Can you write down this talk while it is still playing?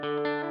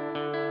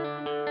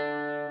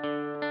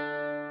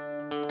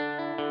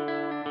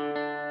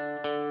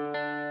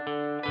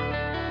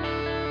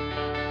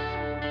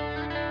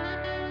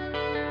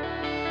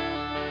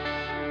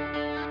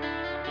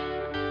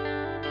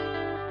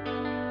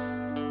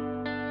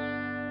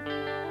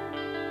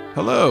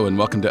Hello, and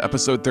welcome to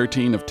episode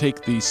 13 of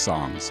Take These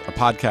Songs, a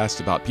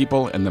podcast about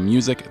people and the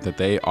music that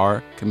they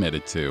are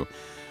committed to.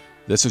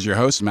 This is your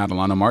host, Matt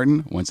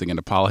Martin, once again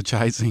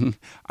apologizing.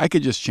 I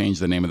could just change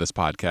the name of this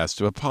podcast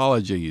to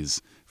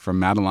Apologies from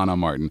Matt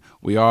Martin.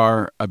 We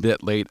are a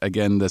bit late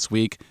again this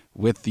week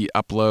with the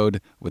upload,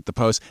 with the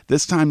post.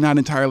 This time, not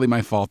entirely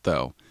my fault,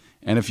 though.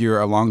 And if you're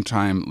a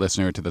longtime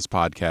listener to this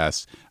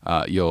podcast,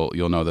 you'll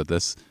know that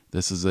this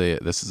is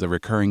a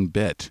recurring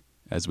bit,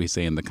 as we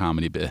say in the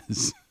comedy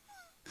biz.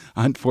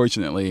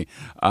 Unfortunately,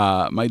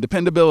 my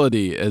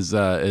dependability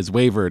is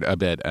wavered a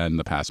bit in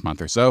the past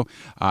month or so.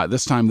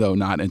 This time, though,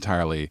 not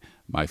entirely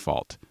my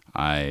fault.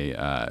 I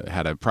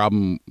had a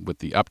problem with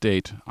the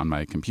update on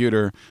my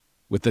computer.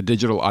 With the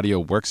digital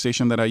audio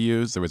workstation that I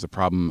use, there was a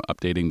problem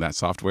updating that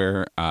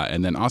software.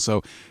 And then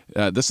also,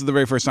 this is the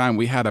very first time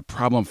we had a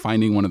problem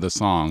finding one of the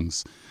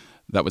songs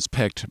that was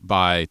picked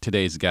by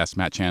today's guest,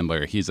 Matt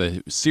Chandler. He's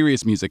a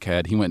serious music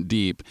head. He went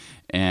deep,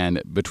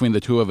 and between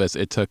the two of us,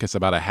 it took us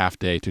about a half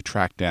day to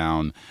track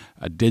down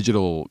a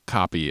digital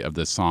copy of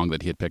this song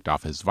that he had picked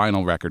off his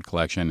vinyl record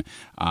collection.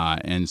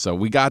 And so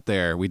we got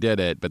there, we did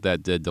it, but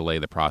that did delay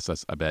the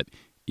process a bit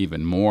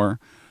even more.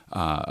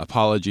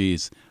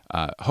 Apologies.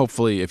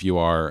 Hopefully, if you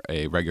are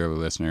a regular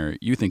listener,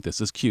 you think this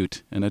is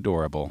cute and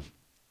adorable.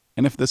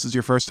 And if this is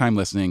your first time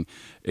listening,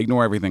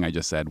 ignore everything I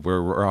just said.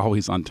 We're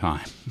always on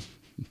time.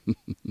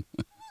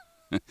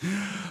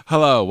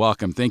 Hello,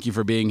 welcome. Thank you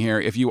for being here.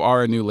 If you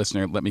are a new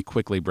listener, let me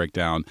quickly break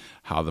down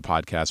how the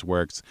podcast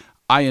works.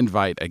 I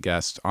invite a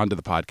guest onto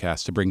the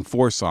podcast to bring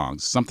 4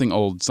 songs, something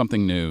old,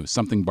 something new,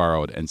 something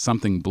borrowed, and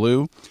something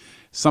blue.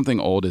 Something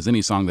old is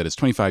any song that is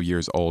 25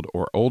 years old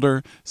or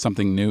older.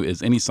 Something new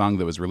is any song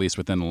that was released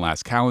within the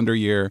last calendar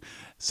year.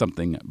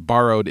 Something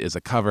borrowed is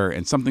a cover,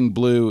 and something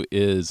blue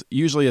is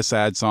usually a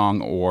sad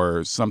song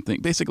or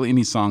something, basically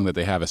any song that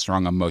they have a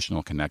strong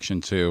emotional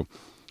connection to.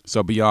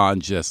 So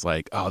beyond just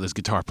like, oh, this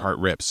guitar part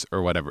rips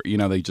or whatever,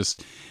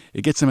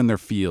 it gets them in their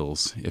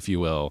feels, if you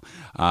will.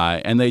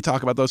 And they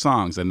talk about those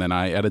songs, and then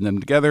I edit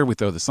them together. We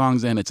throw the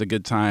songs in. It's a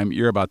good time.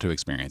 You're about to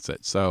experience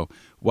it. So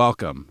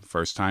welcome,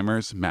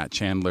 first-timers, Matt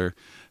Chandler,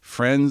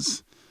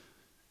 friends,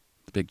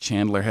 the big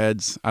Chandler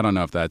heads. I don't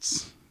know if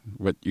that's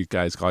what you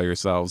guys call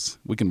yourselves.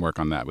 We can work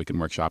on that. We can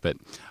workshop it.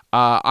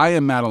 I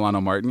am Matt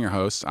Martin, your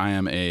host. I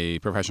am a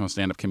professional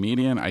stand-up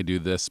comedian. I do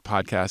this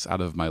podcast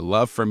out of my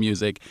love for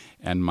music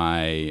and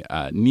my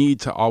need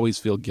to always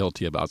feel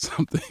guilty about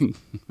something.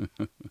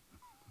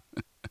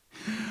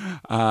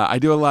 I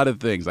do a lot of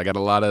things. I got a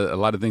lot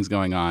of things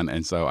going on,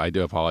 and so I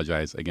do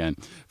apologize again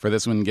for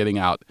this one getting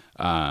out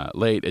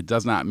late. It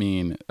does not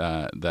mean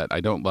that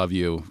I don't love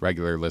you,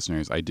 regular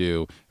listeners. I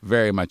do,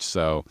 very much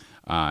so,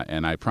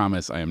 and I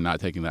promise I am not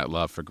taking that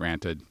love for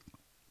granted.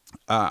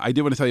 I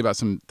do want to tell you about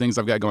some things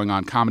I've got going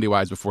on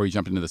comedy-wise before we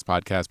jump into this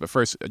podcast. But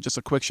first, just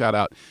a quick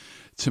shout-out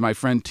to my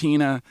friend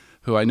Tina,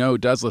 who I know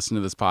does listen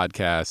to this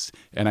podcast.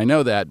 And I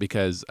know that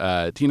because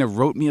Tina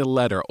wrote me a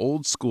letter,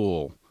 old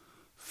school,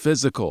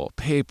 physical,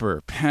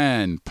 paper,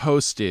 pen,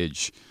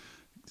 postage,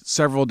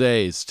 several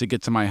days to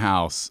get to my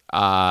house,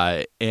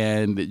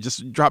 and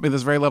just dropped me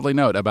this very lovely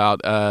note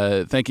about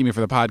thanking me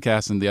for the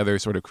podcast and the other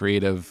sort of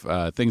creative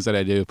things that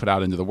I do put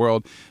out into the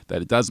world,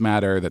 that it does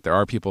matter, that there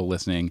are people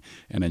listening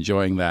and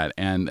enjoying that,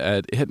 and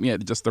it hit me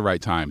at just the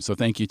right time. So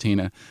thank you,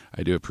 Tina.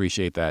 I do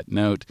appreciate that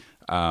note.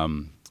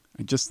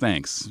 Just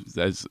thanks.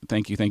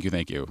 Thank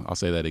you. I'll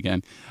say that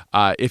again.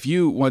 If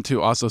you want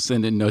to also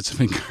send in notes of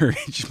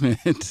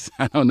encouragement,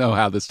 I don't know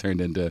how this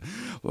turned into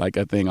like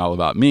a thing all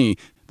about me.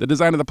 The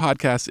design of the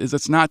podcast is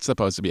it's not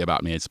supposed to be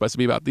about me. It's supposed to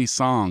be about these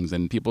songs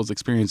and people's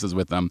experiences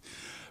with them.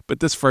 But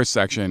this first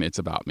section, it's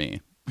about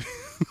me.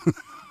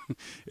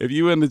 If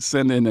you want to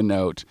send in a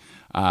note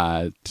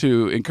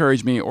to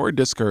encourage me or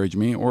discourage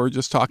me or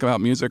just talk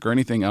about music or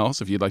anything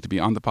else, if you'd like to be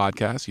on the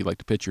podcast, you'd like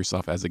to pitch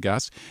yourself as a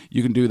guest,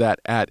 you can do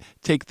that at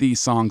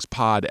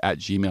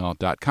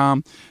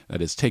takethesesongspod@gmail.com.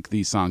 That is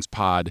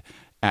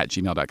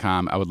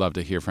takethesesongspod@gmail.com. I would love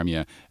to hear from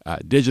you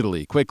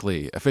digitally,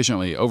 quickly,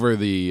 efficiently, over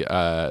the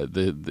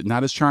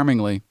not as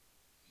charmingly,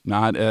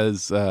 not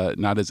as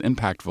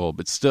impactful,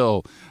 but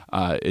still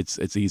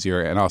it's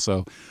easier. And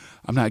also,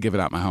 I'm not giving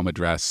out my home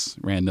address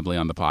randomly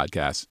on the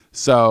podcast.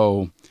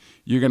 So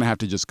you're going to have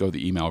to just go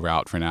the email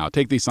route for now.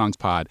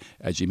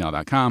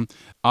 takethesesongspod@gmail.com.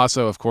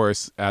 Also, of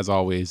course, as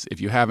always,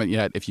 if you haven't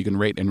yet, if you can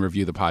rate and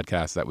review the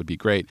podcast, that would be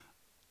great.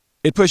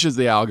 It pushes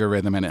the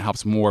algorithm and it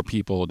helps more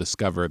people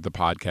discover the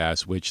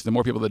podcast, which the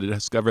more people that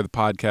discover the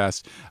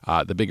podcast,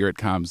 the bigger it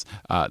comes,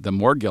 the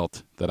more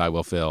guilt that I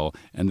will feel,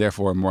 and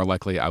therefore more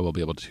likely I will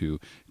be able to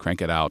crank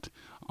it out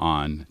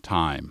on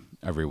time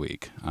every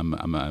week.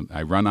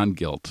 I run on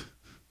guilt.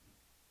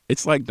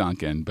 It's like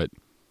Dunkin', but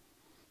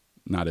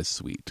not as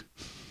sweet.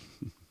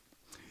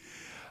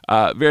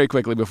 Very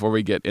quickly before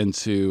we get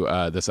into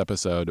this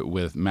episode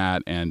with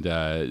Matt, and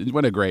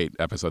what a great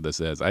episode this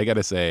is. I got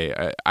to say,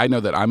 I know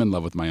that I'm in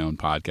love with my own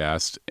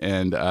podcast,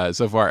 and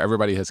so far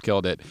everybody has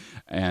killed it,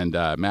 and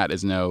Matt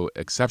is no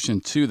exception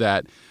to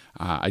that.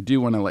 I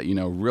do want to let you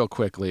know real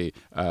quickly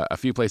a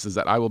few places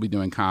that I will be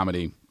doing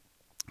comedy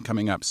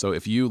coming up. So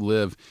if you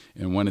live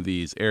in one of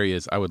these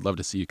areas, I would love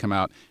to see you come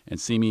out and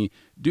see me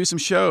do some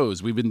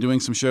shows. We've been doing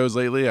some shows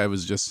lately. I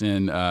was just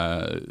in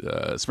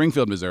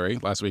Springfield, Missouri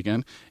last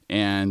weekend,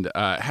 and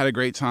had a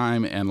great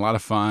time and a lot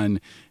of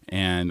fun.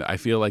 And I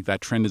feel like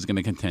that trend is going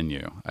to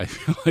continue. I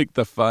feel like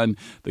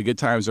the good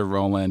times are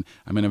rolling.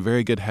 I'm in a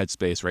very good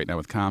headspace right now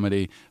with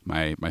comedy.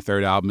 My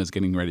third album is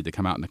getting ready to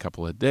come out in a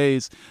couple of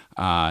days,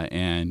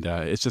 and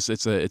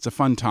it's a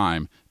fun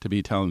time to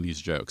be telling these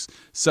jokes.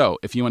 So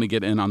if you want to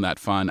get in on that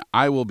fun,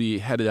 I will be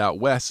headed out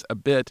west a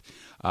bit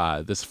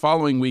this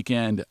following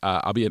weekend.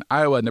 I'll be in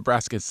Iowa,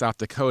 Nebraska, South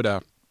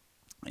Dakota.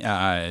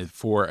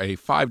 For a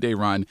 5-day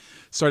run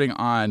starting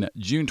on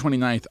June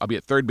 29th. I'll be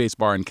at Third Base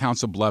Bar in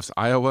Council Bluffs,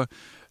 Iowa.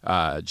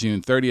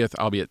 June 30th,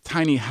 I'll be at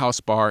Tiny House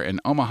Bar in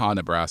Omaha,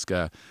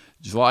 Nebraska.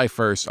 July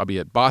 1st, I'll be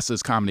at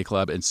Boss's Comedy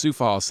Club in Sioux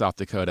Falls, South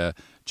Dakota.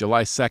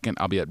 July 2nd,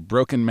 I'll be at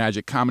Broken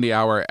Magic Comedy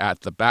Hour at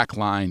the Back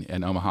Line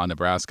in Omaha,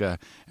 Nebraska.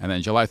 And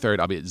then July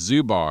 3rd, I'll be at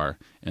Zoo Bar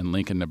in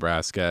Lincoln,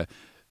 Nebraska.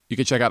 You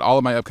can check out all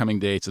of my upcoming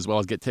dates as well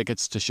as get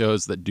tickets to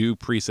shows that do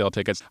pre-sale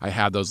tickets. I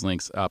have those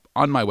links up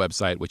on my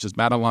website, which is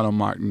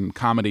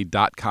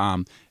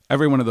matalanomartincomedy.com.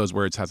 Every one of those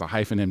words has a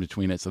hyphen in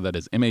between it, so that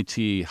is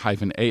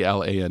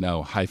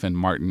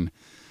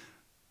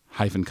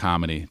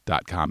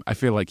MAT-ALANO-Martin-comedy.com. I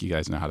feel like you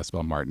guys know how to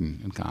spell Martin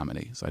and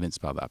comedy, so I didn't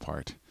spell that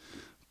part.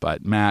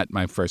 But Matt,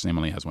 my first name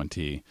only has one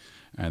T,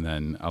 and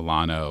then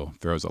Alano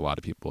throws a lot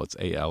of people. It's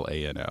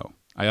ALANO.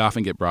 I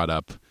often get brought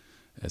up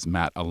as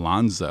Matt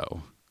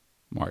Alonzo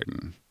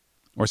Martin,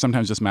 or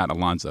sometimes just Matt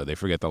Alonzo. They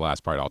forget the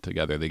last part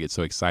altogether. They get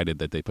so excited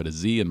that they put a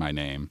Z in my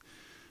name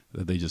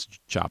that they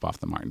just chop off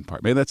the Martin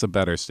part. Maybe that's a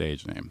better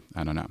stage name.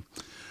 I don't know.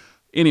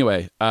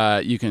 Anyway,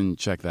 you can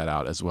check that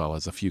out as well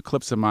as a few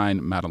clips of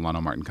mine,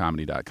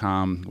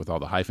 matalanomartincomedy.com, with all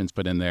the hyphens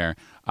put in there.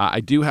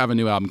 I do have a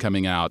new album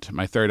coming out.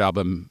 My third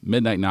album,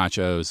 Midnight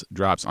Nachos,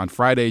 drops on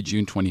Friday,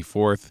 June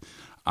 24th.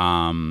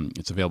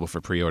 It's available for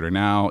pre-order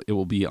now. It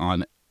will be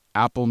on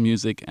Apple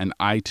Music and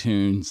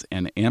iTunes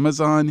and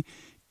Amazon.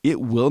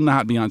 It will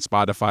not be on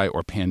Spotify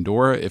or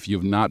Pandora. If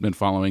you've not been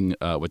following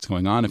what's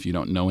going on, if you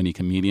don't know any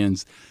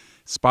comedians,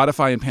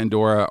 Spotify and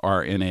Pandora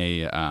are in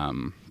a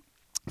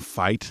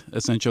fight,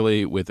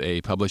 essentially, with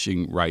a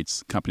publishing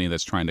rights company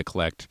that's trying to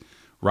collect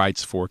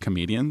rights for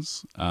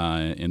comedians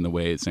in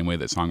the same way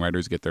that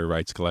songwriters get their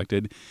rights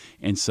collected.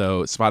 And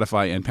so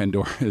Spotify and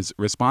Pandora's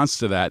response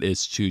to that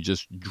is to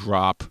just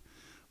drop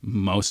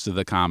most of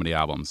the comedy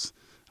albums.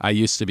 I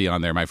used to be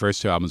on there. My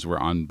first two albums were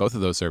on both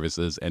of those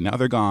services, and now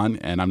they're gone,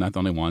 and I'm not the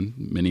only one.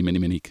 Many, many,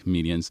 many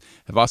comedians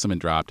have also been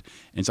dropped.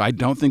 And so I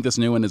don't think this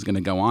new one is going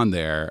to go on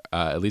there,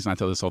 at least not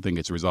until this whole thing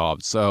gets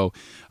resolved. So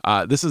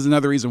this is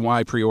another reason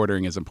why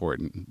pre-ordering is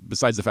important,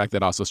 besides the fact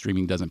that also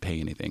streaming doesn't pay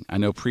anything. I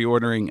know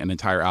pre-ordering an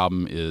entire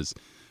album is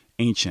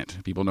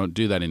ancient. People don't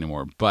do that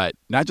anymore. But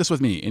not just with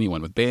me,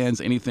 anyone, with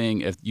bands,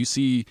 anything. If you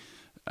see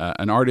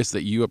an artist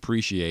that you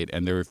appreciate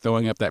and they're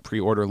throwing up that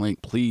pre-order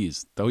link,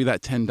 please throw you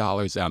that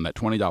 $10 down, that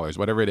 $20,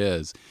 whatever it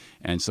is,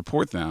 and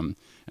support them.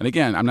 And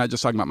again, I'm not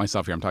just talking about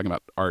myself here. I'm talking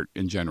about art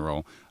in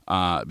general,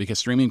 because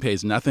streaming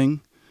pays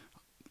nothing,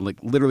 like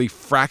literally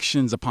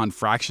fractions upon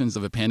fractions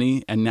of a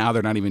penny. And now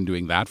they're not even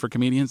doing that for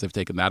comedians. They've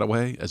taken that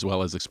away as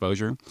well as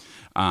exposure.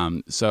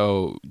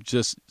 So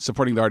just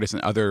supporting the artists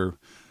in other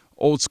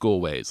old school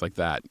ways like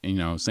that,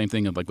 same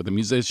thing like with a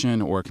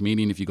musician or a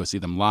comedian. If you go see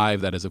them live,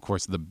 that is of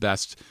course the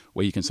best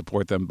way you can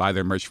support them. Buy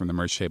their merch from the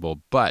merch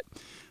table. But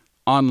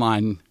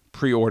online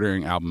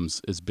pre-ordering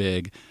albums is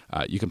big.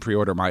 You can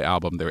pre-order my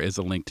album. There is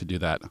a link to do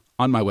that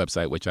on my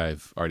website, which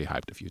I've already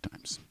hyped a few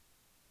times.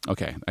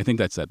 Okay, I think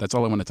that's it. That's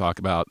all I want to talk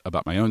about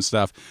my own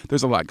stuff.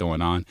 There's a lot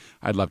going on.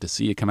 I'd love to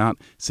see you come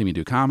out, see me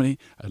do comedy.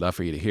 I'd love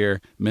for you to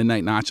hear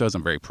Midnight Nachos.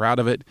 I'm very proud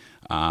of it.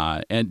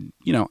 And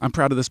I'm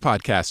proud of this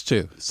podcast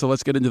too. So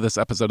let's get into this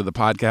episode of the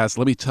podcast.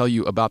 Let me tell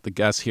you about the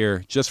guests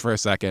here just for a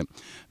second.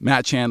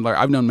 Matt Chandler.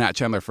 I've known Matt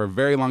Chandler for a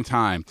very long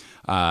time.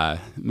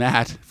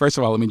 Matt, first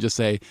of all, let me just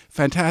say,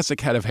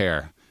 fantastic head of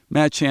hair.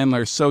 Matt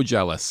Chandler, so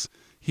jealous.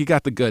 He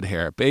got the good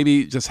hair.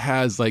 Baby just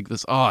has like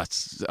this,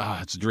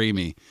 it's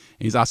dreamy.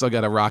 He's also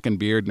got a rockin'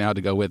 beard now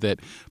to go with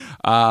it.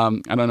 I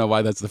don't know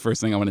why that's the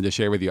first thing I wanted to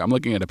share with you. I'm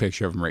looking at a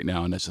picture of him right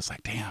now, and it's just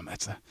like, damn,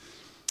 it's a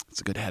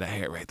good head of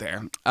hair right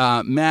there.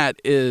 Matt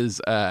is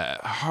a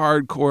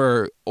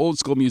hardcore old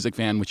school music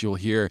fan, which you'll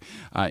hear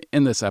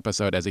in this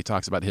episode as he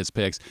talks about his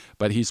picks.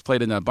 But he's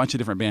played in a bunch of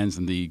different bands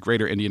in the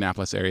greater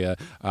Indianapolis area.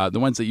 The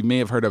ones that you may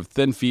have heard of,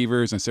 Thin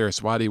Fevers and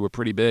Saraswati, were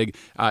pretty big.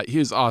 He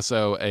was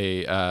also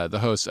the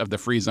host of The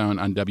Free Zone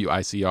on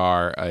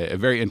WICR, a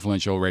very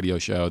influential radio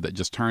show that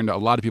just turned a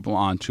lot of people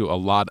on to a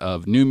lot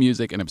of new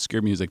music and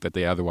obscure music that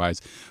they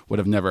otherwise would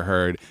have never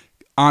heard.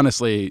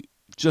 Honestly,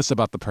 just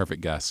about the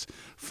perfect guest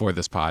for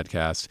this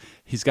podcast.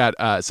 He's got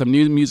some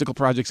new musical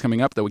projects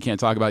coming up that we can't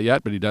talk about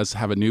yet, but he does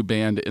have a new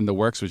band in the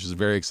works, which is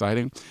very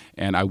exciting.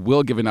 And I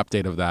will give an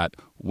update of that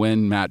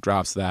when Matt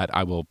drops that.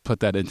 I will put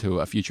that into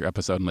a future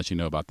episode and let you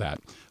know about that.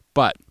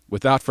 But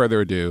without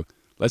further ado,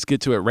 let's get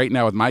to it right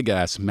now with my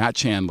guest, Matt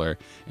Chandler,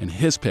 and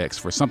his picks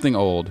for something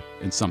old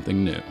and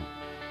something new.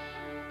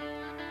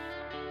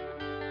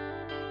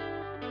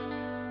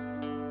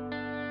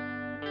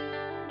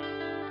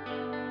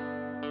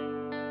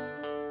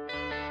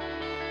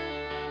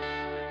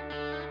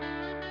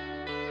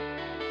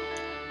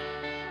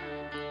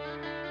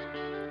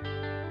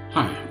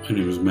 My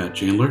name is Matt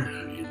Chandler,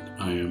 and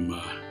I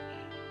am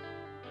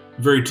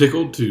very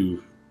tickled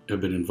to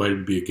have been invited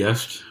to be a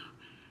guest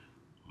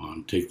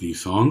on Take These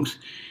Songs.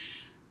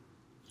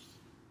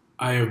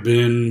 I have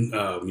been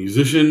a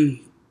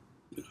musician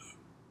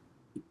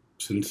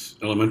since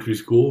elementary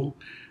school.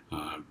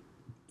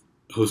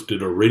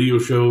 Hosted a radio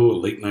show, a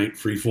late night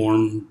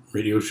freeform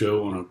radio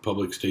show on a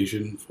public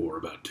station for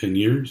about 10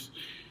 years.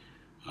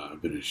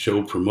 I've been a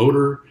show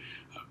promoter,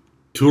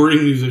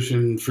 touring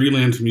musician,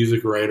 freelance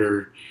music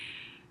writer,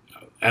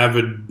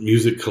 avid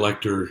music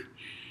collector,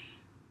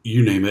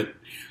 you name it.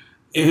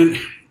 And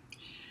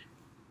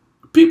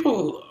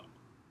people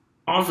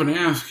often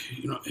ask,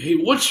 hey,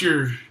 what's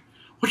your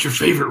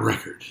favorite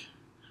record?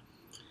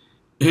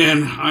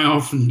 And I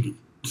often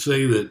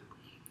say that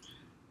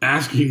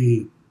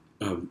asking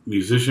a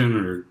musician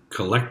or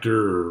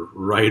collector or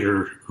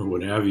writer or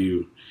what have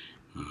you,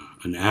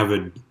 an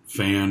avid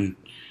fan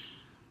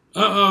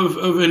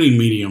of any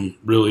medium,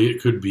 really,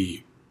 it could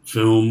be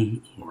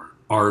film or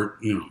art,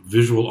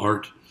 visual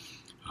art,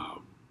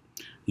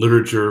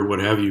 literature, what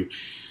have you.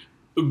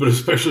 But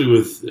especially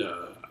with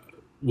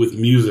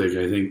music,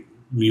 I think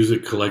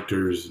music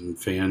collectors and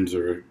fans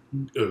are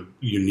a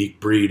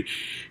unique breed.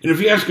 And if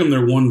you ask them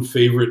their one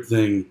favorite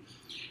thing,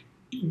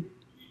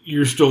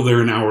 you're still there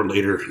an hour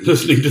later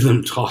listening to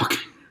them talk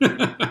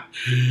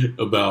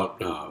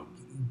about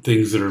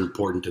things that are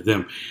important to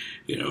them.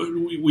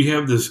 We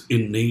have this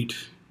innate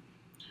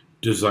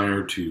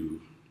desire to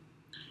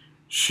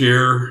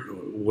share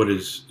what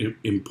is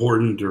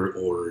important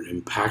or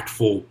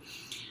impactful,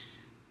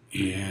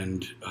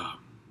 and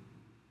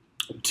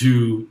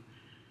to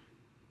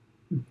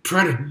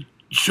try to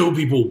show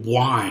people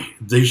why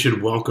they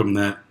should welcome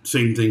that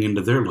same thing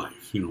into their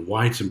life,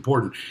 why it's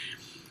important.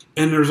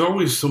 And there's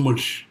always so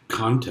much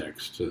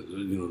context.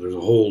 There's a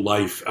whole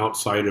life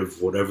outside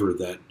of whatever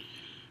that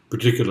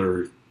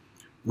particular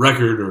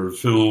record or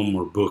film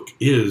or book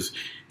is.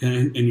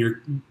 And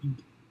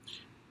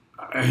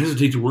I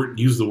hesitate to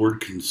use the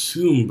word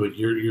consume, but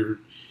you're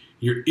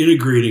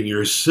integrating,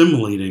 you're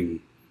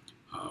assimilating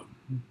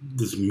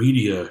this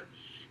media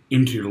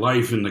into your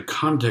life in the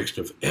context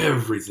of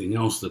everything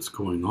else that's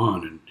going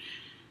on, and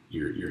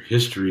your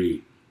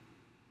history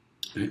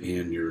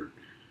and your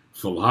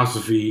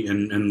philosophy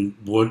and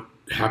what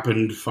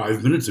happened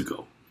 5 minutes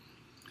ago.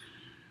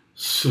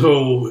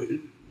 So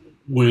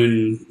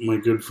when my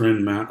good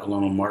friend Matt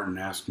Alano Martin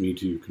asked me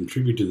to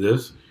contribute to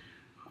this,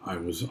 I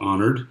was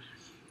honored.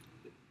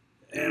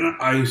 And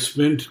I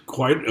spent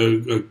quite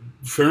a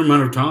fair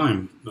amount of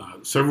time,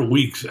 several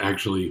weeks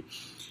actually,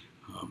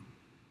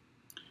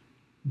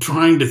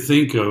 trying to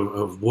think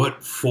of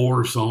what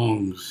 4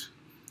 songs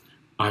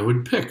I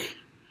would pick.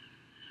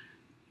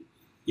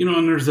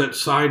 And there's that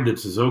side that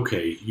says,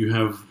 okay, you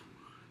have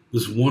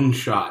this one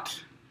shot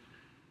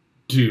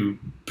to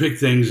pick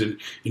things, and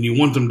you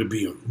want them to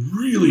be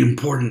really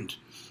important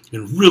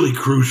and really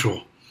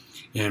crucial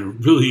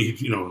and really,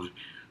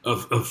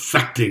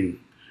 affecting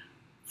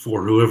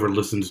for whoever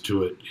listens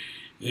to it.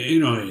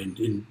 And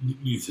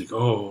you think,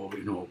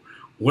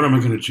 what am I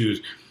going to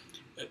choose?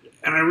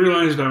 And I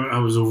realized I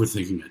was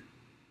overthinking it.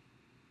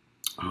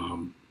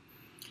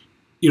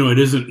 It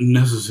isn't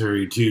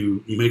necessary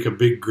to make a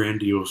big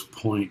grandiose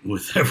point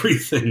with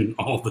everything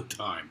all the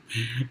time.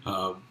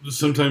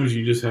 Sometimes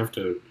you just have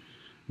to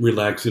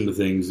relax into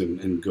things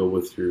and go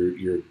with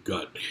your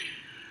gut.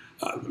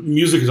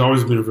 Music has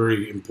always been a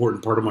very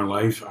important part of my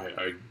life.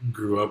 I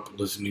grew up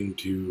listening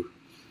to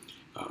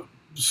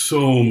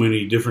so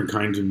many different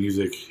kinds of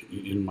music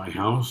in my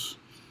house,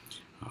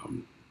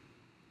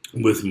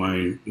 with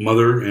my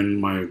mother and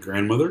my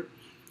grandmother.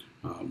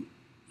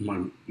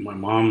 My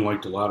mom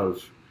liked a lot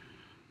of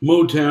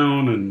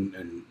Motown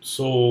and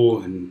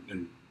soul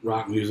and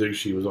rock music.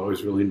 She was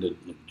always really into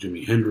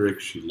Jimi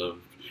Hendrix. She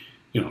loved,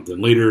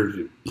 then later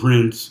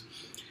Prince.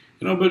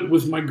 But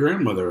with my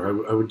grandmother,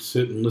 I would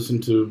sit and listen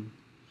to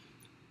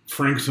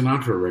Frank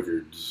Sinatra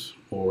records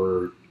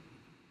or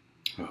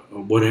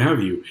what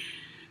have you.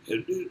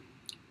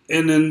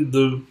 And then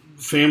the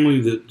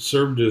family that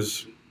served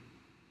as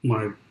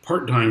my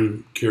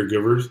part-time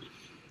caregivers,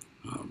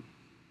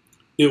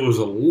 it was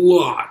a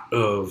lot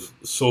of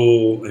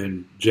soul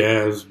and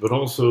jazz, but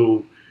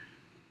also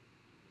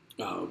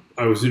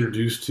I was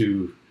introduced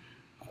to,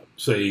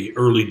 say,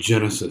 early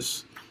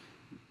Genesis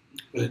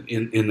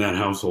in that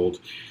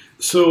household.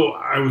 So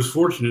I was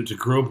fortunate to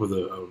grow up with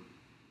a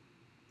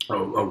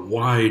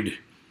wide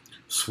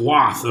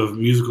swath of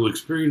musical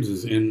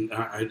experiences, and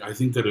I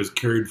think that has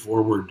carried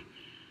forward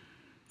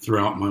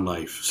throughout my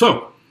life.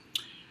 So,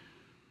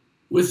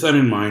 with that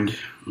in mind,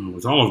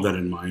 with all of that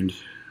in mind,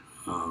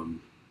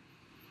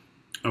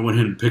 I went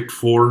ahead and picked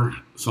 4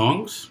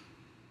 songs.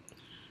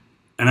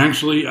 And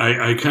actually,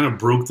 I kind of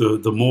broke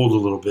the mold a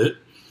little bit.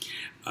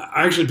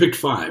 I actually picked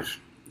 5.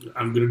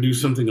 I'm going to do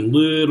something a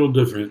little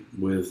different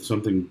with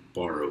something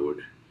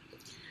borrowed.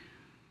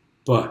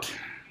 But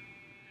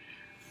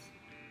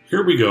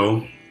here we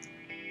go.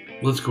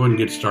 Let's go ahead and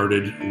get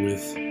started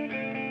with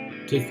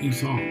Take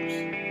These Songs.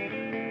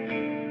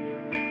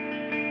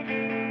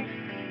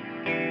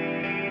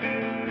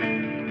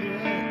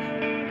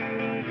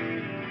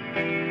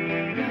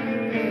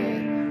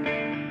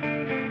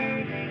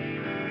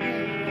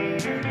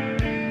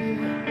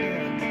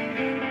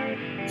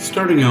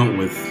 starting out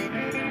with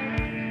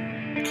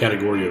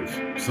category of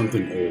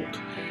something old.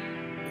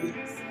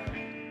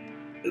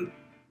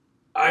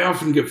 I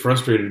often get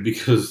frustrated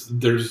because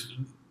there's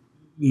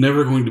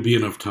never going to be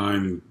enough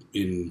time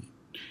in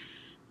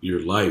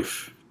your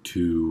life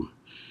to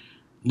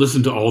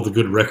listen to all the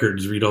good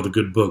records, read all the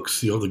good books,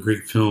 see all the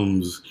great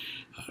films,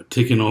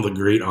 take in all the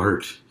great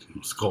art,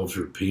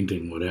 sculpture,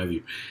 painting, what have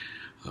you.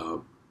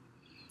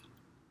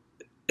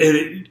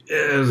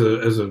 As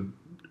a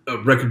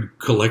record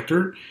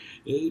collector,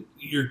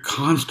 you're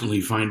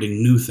constantly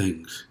finding new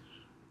things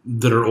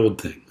that are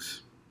old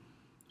things.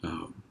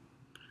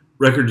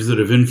 Records that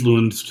have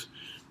influenced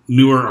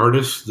newer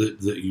artists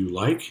that you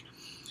like.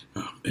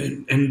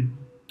 And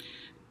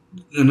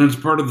that's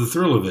part of the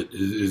thrill of it,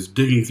 is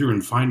digging through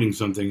and finding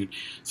something.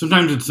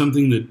 Sometimes it's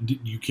something that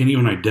you can't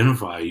even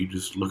identify. You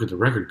just look at the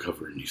record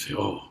cover and you say,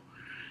 oh,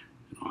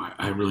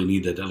 I really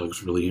need that. That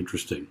looks really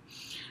interesting.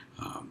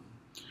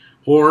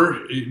 Or,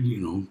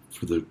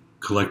 for the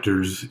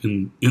collectors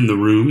in the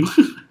room,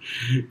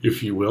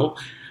 if you will,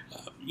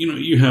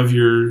 you have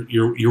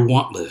your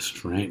want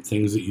list, right?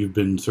 Things that you've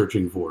been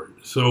searching for.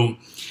 So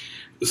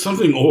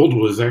something old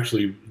was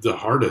actually the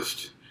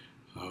hardest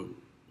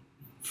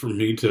for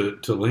me to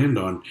land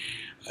on.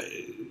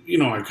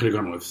 I could have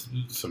gone with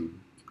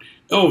some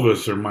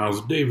Elvis or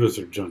Miles Davis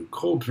or John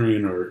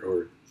Coltrane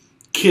or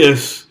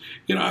Kiss.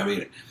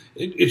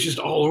 It's just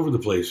all over the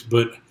place.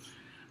 But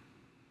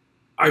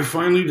I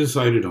finally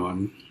decided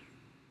on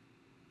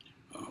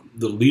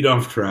the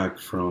lead-off track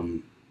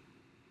from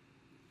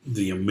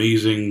the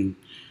amazing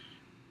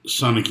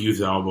Sonic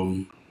Youth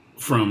album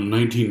from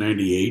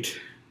 1998.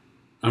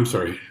 I'm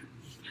sorry,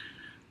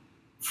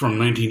 from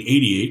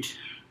 1988.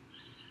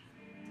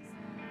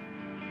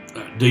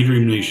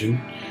 Daydream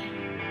Nation.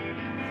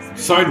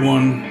 Side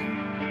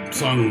 1,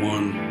 Song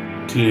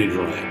 1, Teenage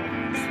Riot.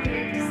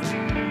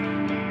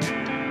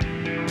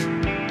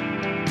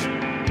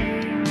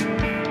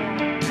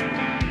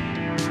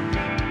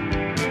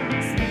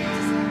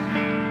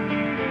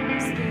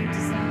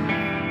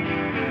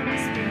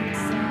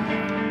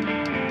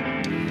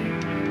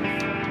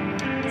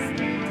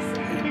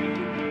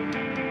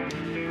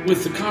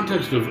 With the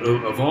context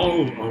of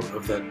all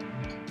of that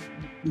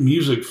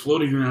music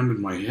floating around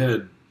in my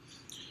head,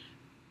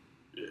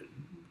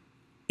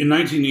 in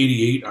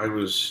 1988, I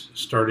was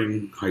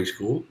starting high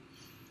school,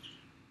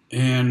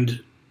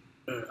 and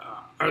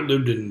I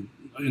lived in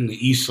the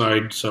east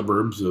side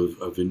suburbs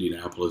of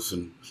Indianapolis,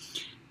 and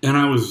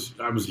I was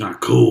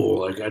not cool.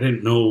 Like, I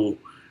didn't know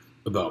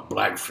about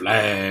Black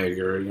Flag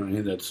or any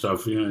of that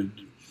stuff.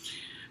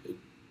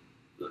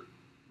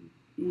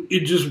 It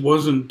just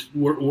wasn't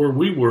where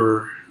we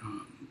were.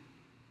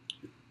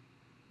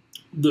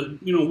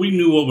 We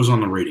knew what was on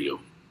the radio.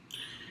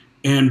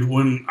 And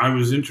when I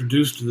was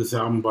introduced to this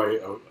album by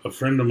a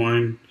friend of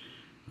mine,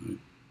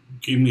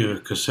 gave me a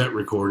cassette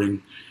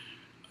recording,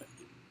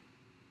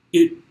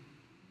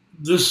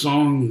 this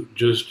song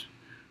just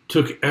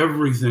took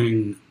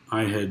everything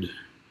I had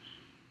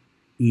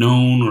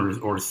known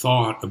or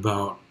thought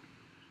about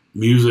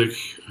music,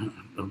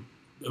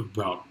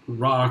 about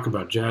rock,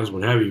 about jazz,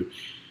 what have you,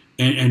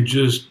 and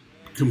just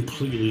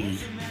completely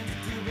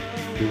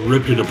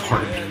ripped it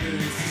apart.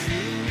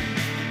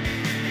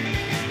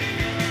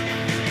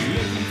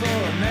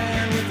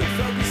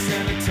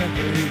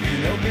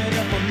 Open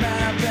up a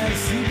map and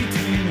see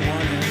between 1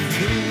 and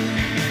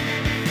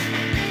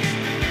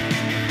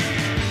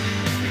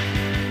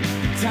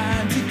 2.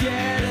 Time to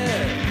get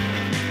it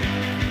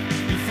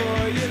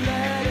before you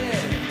let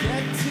it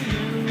get to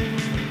you.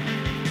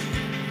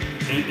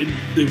 And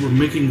they were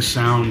making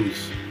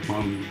sounds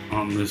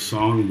on this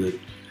song that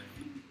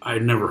I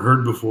had never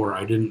heard before.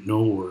 I didn't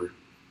know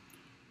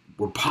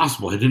were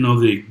possible. I didn't know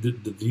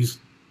that these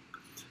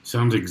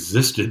sounds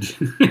existed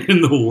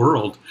in the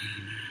world.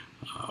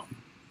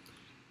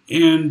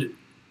 And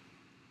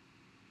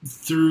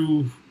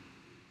through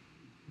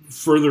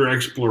further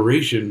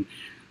exploration,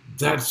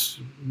 that's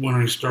when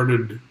I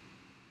started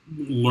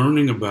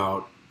learning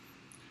about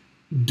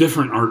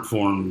different art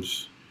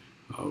forms,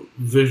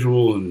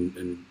 visual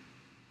and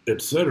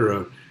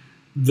etc.,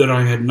 that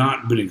I had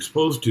not been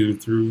exposed to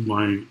through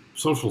my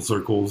social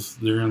circles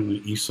there on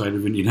the east side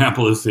of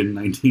Indianapolis in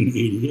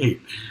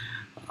 1988.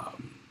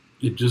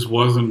 It just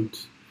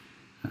wasn't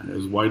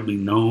as widely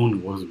known.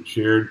 It wasn't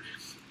shared.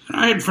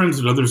 I had friends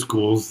at other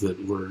schools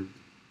that were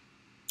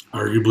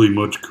arguably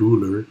much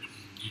cooler,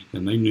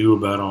 and they knew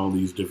about all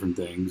these different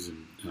things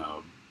and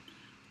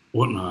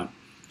whatnot.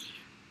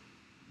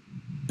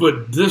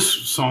 But this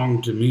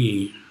song, to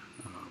me,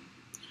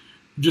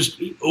 just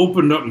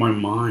opened up my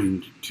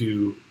mind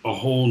to a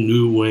whole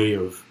new way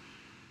of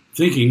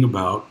thinking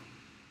about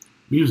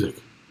music.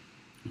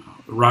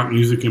 Rock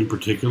music in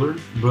particular,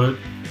 but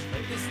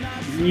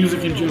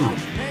music in general.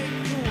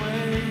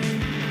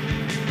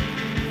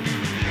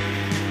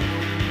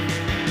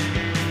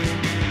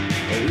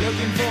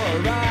 Looking for a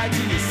ride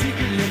to your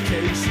secret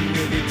location,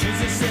 where the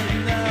Jews are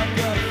setting up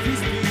a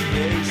feast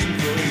nation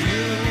for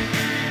you.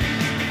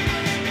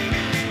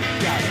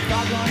 Got a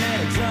foghorn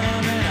and a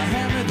drum and a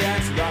hammer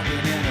that's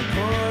rocking and a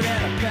chord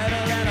and a pedal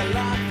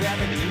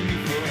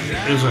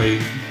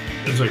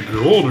as I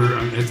grew older,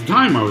 at the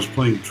time I was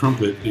playing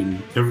trumpet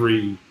in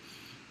every,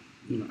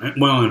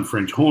 and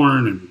French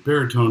horn and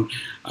baritone.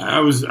 I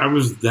was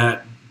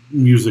that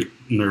music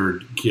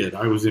nerd kid.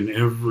 I was in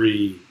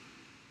every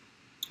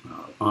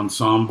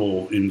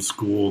ensemble in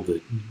school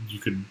that you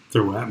could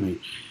throw at me.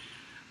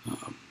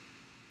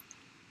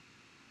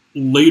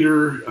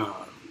 Later,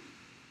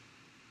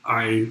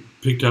 I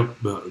picked up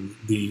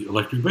the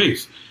electric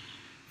bass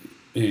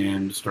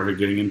and started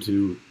getting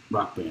into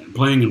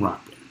playing in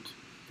rock bands.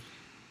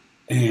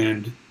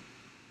 And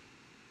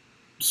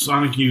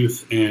Sonic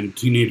Youth and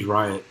Teenage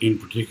Riot in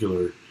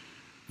particular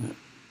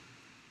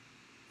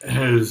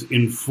has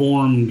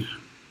informed,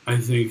 I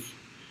think,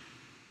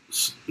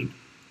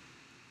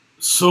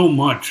 so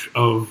much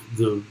of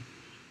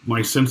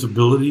my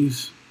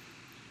sensibilities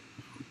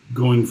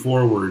going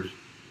forward.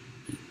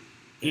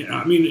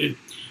 I mean,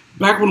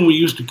 back when we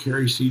used to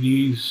carry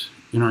CDs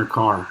in our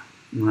car,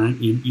 right?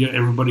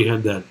 Everybody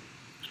had that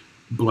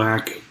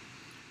black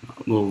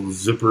little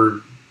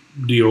zipper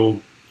deal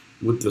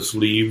with the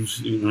sleeves,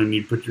 and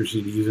you put your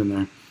CDs in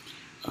there.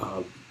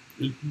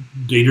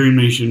 Daydream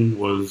Nation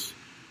was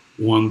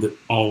one that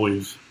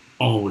always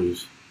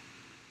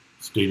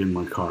stayed in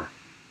my car.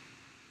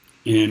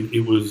 And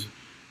it was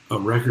a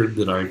record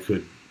that I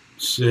could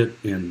sit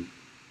and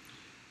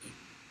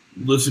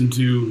listen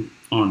to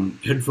on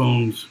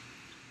headphones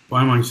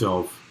by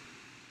myself,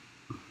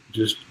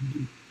 just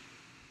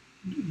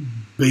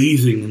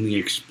bathing in the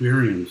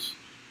experience.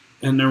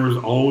 And there was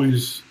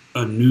always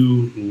a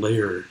new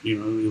layer. It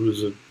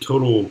was a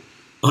total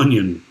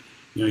onion.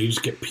 You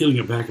just kept peeling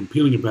it back and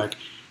peeling it back.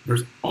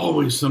 There's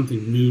always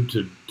something new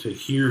to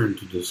hear and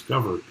to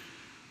discover.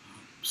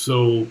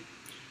 So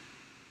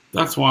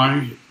that's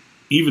why,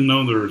 even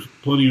though there's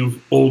plenty of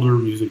older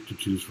music to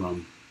choose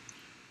from,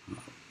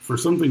 for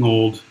something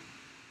old,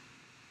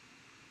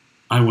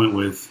 I went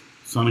with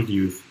Sonic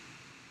Youth,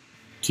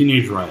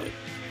 Teenage Riot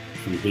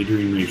from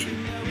Daydream Nation,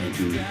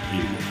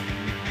 1988.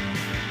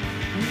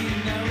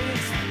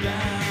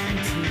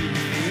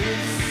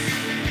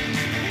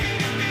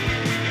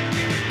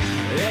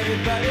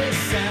 Everybody's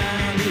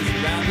sound is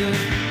rounded.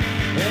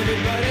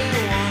 Everybody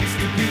wants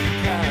to be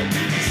proud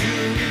to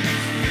choose.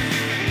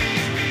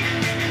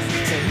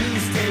 So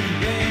who's taking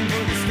blame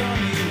for the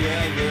stormy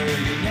weather?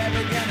 You're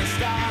never gonna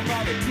stop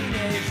all the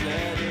teenage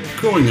leather.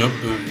 Growing up,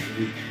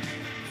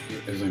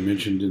 as I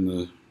mentioned, in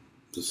the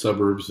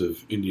suburbs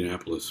of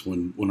Indianapolis,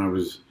 when I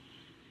was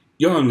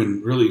young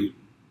and really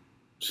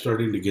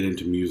starting to get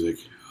into music,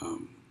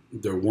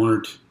 there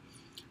weren't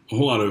a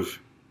whole lot of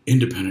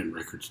independent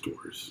record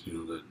stores.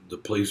 The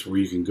place where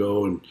you can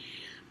go and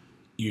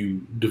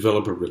you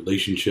develop a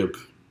relationship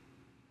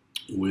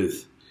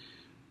with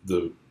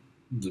the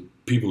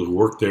people who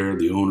work there,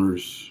 the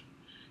owners,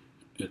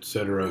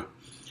 etc.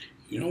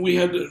 We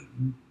had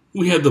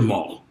the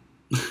mall,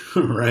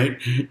 right?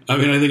 I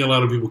mean, I think a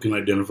lot of people can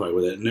identify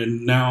with it.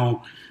 And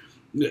now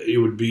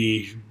it would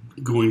be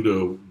going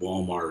to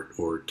Walmart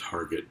or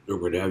Target or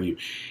what have you,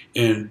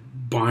 and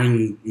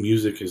buying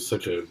music is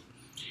such an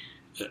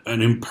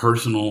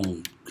impersonal,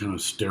 kind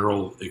of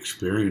sterile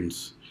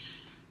experience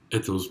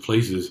at those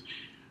places.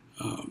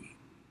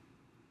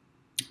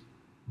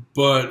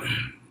 But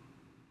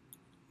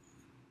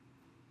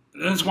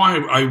that's why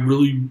I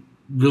really,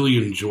 really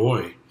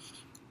enjoy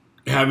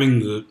having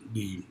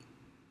the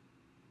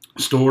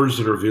stores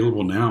that are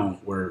available now,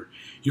 where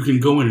you can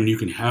go in and you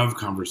can have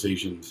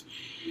conversations.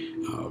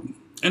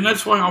 And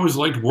that's why I always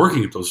liked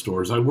working at those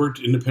stores. I worked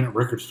independent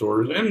record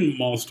stores and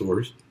mall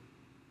stores.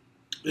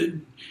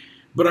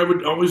 But I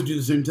would always do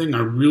the same thing.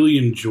 I really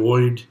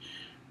enjoyed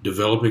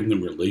developing the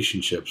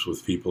relationships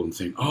with people and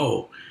saying,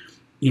 oh,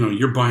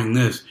 you're buying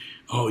this.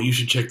 Oh, you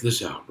should check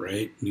this out,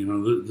 right?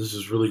 This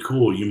is really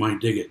cool. You might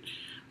dig it.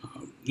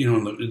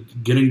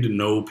 Getting to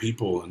know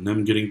people and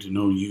them getting to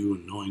know you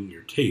and knowing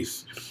your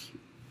tastes.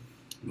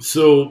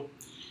 So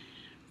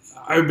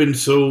I've been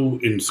so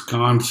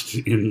ensconced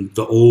in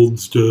the old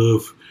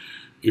stuff,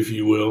 if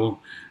you will,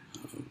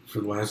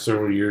 for the last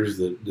several years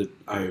that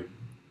I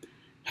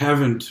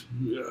haven't,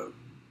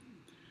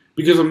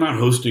 because I'm not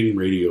hosting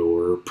radio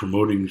or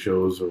promoting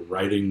shows or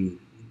writing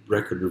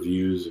record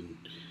reviews and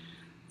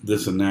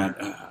this and that.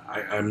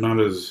 I'm not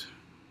as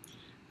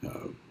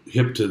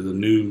hip to the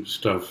new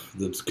stuff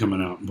that's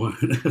coming out.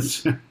 What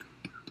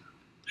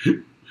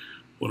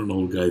an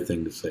old guy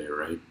thing to say,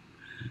 right?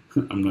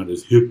 I'm not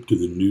as hip to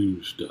the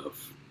new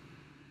stuff.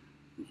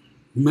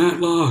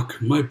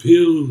 Matlock, my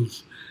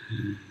pills.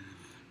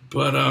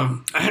 But I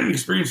had an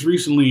experience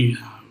recently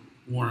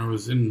where I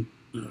was in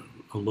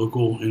a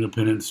local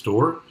independent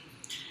store,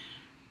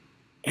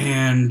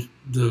 and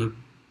the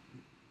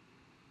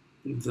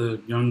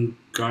young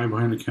guy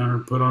behind the counter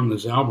put on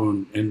this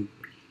album, and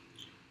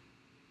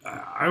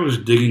I was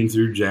digging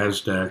through jazz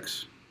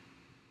stacks,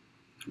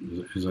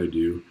 as I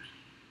do,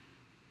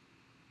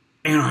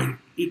 and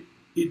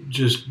it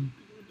just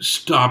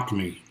stopped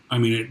me. I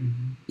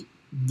mean,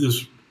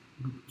 this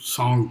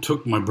song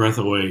took my breath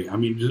away. I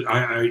mean,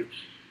 I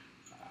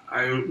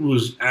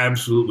was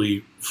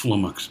absolutely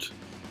flummoxed.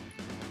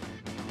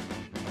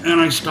 And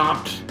I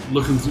stopped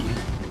looking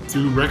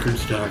through record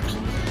stacks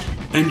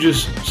and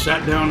just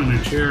sat down in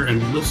a chair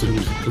and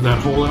listened to that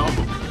whole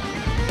album.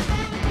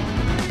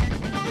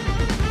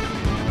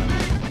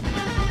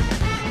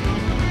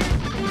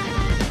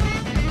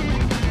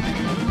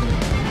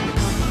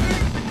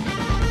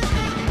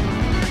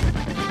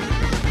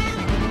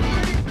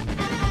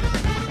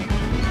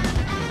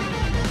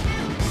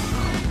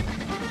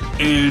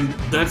 And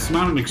that's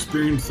not an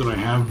experience that I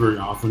have very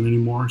often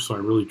anymore, so I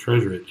really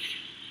treasure it.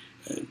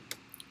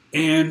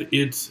 And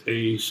it's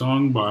a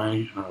song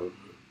by a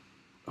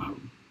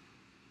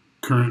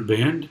current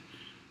band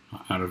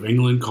out of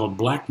England called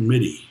Black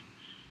Midi.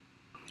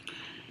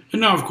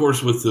 And now, of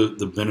course, with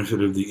the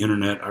benefit of the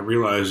internet, I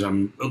realize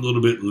I'm a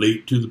little bit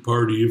late to the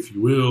party, if you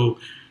will.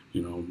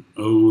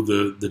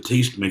 The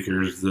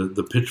tastemakers,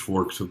 the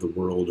pitchforks of the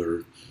world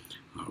are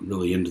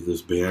really into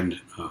this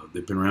band.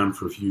 They've been around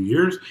for a few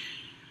years.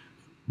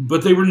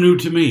 But they were new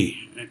to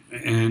me,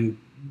 and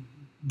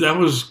that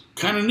was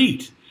kind of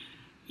neat,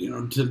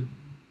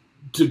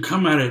 to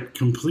come at it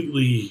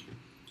completely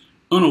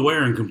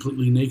unaware and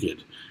completely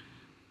naked.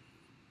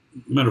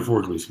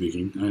 Metaphorically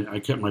speaking, I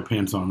kept my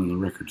pants on in the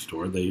record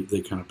store. They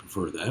kind of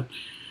prefer that.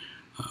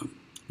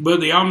 But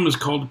the album is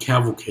called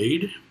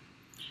Cavalcade,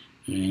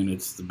 and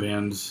it's the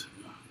band's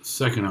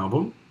second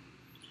album,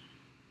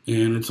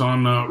 and it's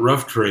on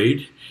Rough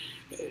Trade,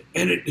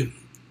 and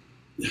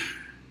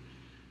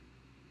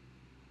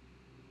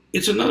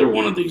it's another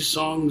one of these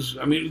songs.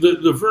 I mean,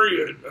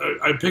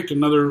 I picked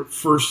another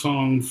first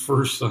song,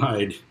 first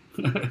side,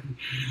 because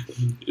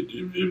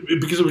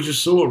it was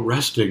just so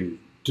arresting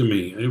to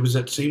me. It was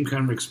that same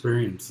kind of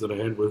experience that I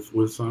had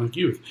with Sonic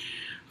Youth.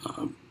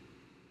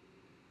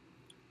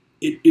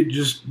 It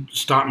just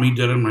stopped me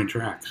dead in my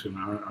tracks, and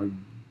I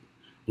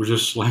was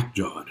just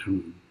slack-jawed.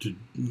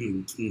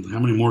 How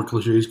many more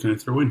cliches can I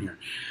throw in here?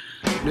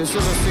 This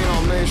is a scene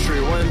on Main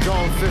Street when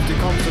John 50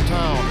 comes to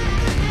town.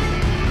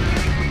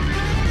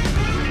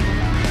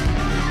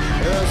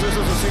 Yes, this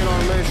is a scene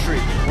on Main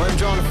Street when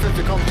John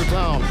 50 comes to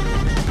town.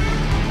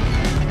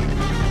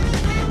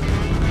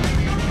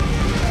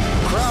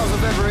 Crowds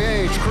of every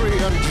age, creed,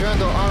 and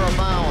gender are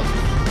abound.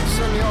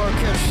 Senor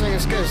Kitsch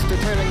sings skits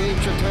detailing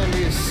each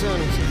attendee's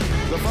sins.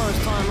 The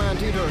first-time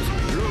anteaters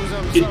lose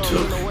themselves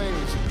in the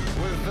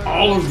wings.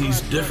 All of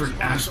these different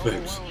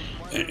aspects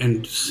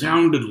and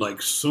sounded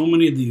like so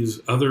many of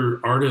these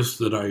other artists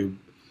that I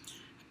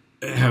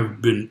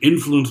have been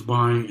influenced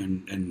by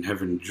and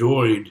have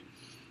enjoyed.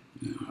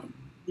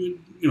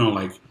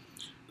 Like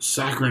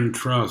Saccharine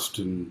Trust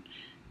and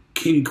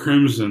King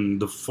Crimson,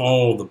 The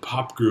Fall, the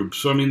pop group.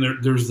 So, I mean,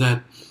 there's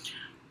that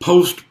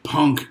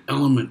post-punk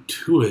element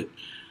to it,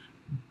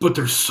 but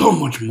there's so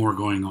much more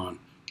going on.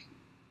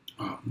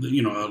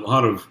 A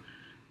lot of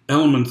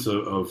elements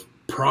of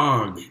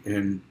prog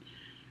and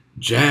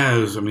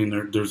jazz. I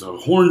mean, there's a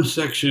horn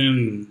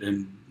section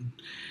and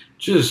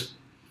just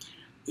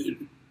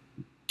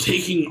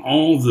taking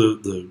all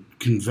the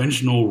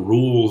conventional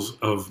rules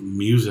of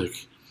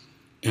music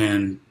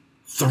and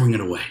throwing it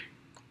away.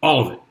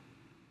 All of it.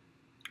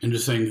 And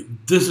just saying,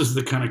 this is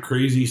the kind of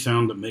crazy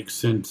sound that makes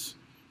sense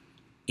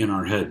in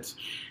our heads.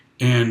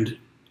 And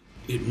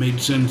it made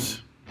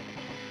sense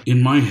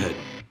in my head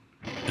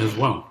as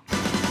well.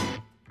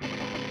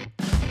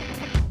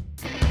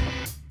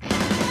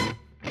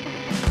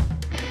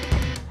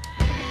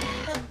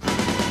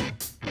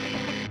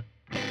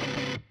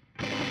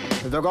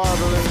 The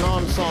garbling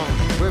non-song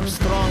whips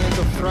strong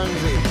into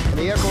frenzy.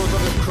 The echoes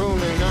of his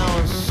crooning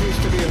now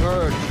cease to be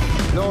heard.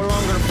 No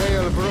longer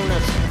pale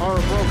brunettes are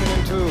broken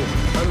into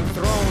and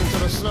thrown to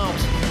the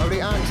snouts of the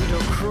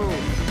antidote crew.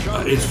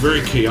 It's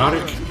very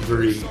chaotic,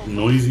 very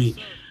noisy,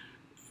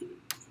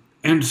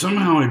 and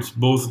somehow it's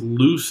both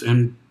loose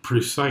and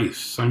precise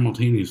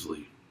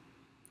simultaneously,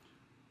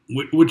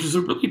 which is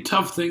a really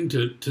tough thing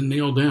to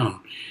nail down.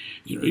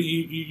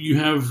 You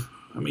have,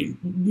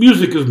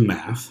 music is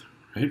math,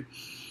 right?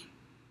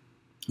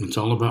 It's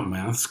all about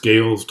math,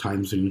 scales,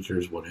 time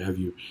signatures, what have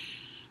you.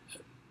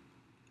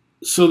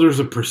 So there's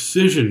a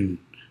precision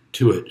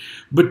to it.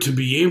 But to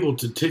be able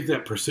to take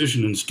that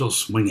precision and still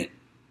swing it,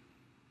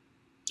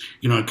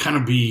 kind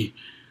of be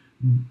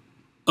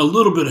a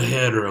little bit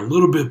ahead or a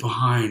little bit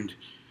behind,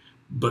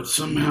 but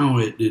somehow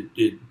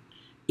it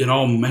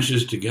all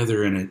meshes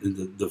together and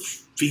the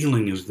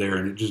feeling is there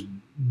and it just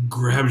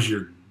grabs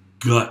your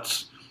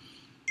guts.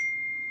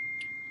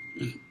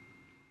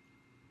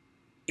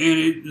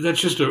 And that's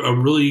just a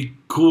really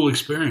cool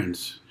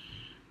experience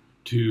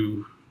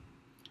to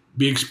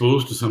be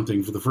exposed to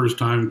something for the first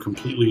time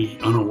completely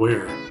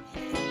unaware.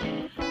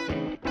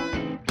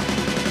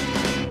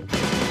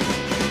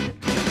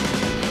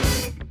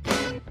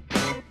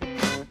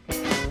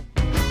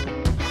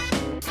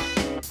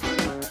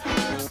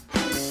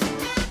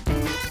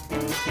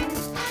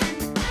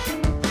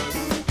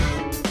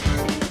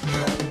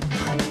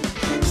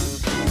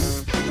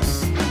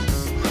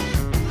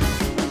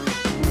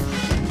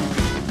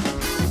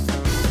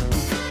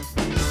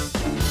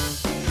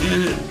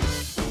 And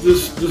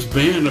this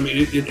band,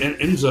 it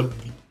ends up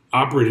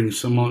operating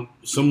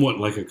somewhat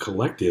like a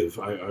collective.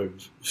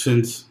 I've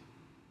since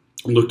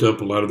looked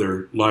up a lot of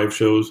their live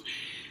shows,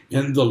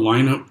 and the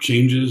lineup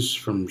changes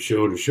from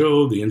show to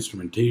show. The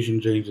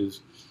instrumentation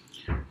changes,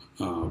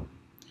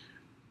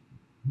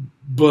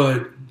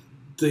 but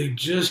they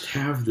just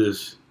have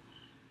this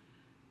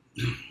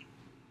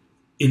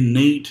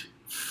innate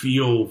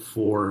feel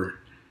for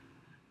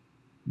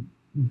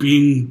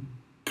being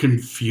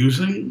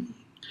confusing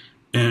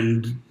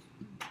and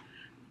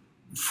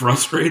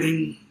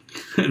frustrating,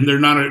 and they're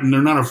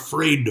not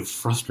afraid to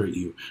frustrate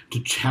you, to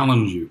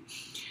challenge you.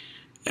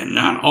 And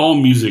not all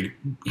music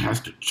has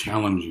to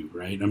challenge you,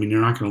 right? I mean, you're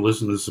not going to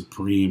listen to the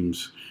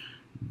Supremes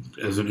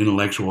as an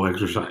intellectual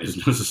exercise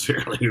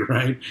necessarily,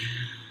 right?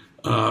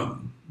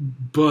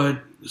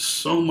 But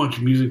so much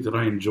music that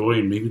I enjoy,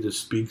 and maybe this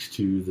speaks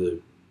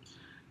to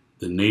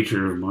the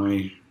nature of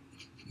my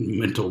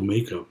mental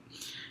makeup,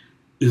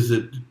 is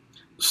that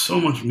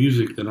so much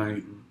music that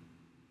I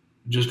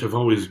just have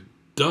always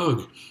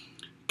dug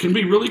can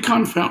be really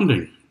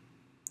confounding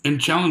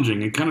and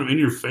challenging and kind of in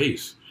your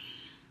face.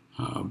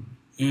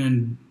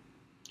 And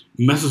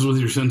messes with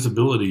your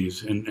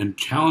sensibilities and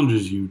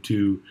challenges you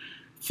to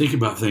think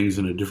about things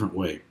in a different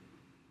way.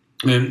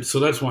 And so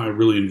that's why I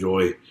really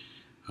enjoy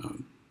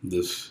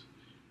this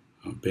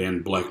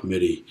band Black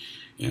Midi.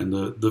 And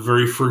the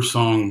very first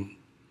song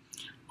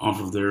off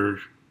of their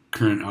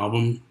current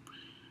album,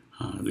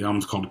 the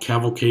album's called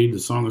Cavalcade. The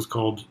song is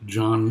called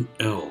John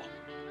L.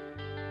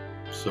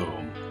 So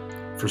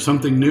for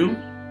something new,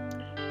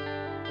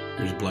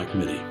 here's Black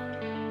Midi.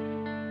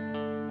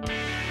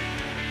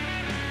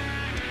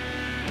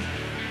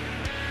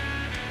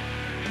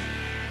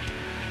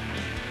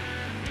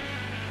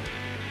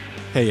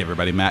 Hey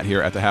everybody, Matt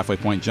here at the Halfway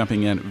Point,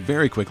 jumping in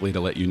very quickly to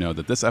let you know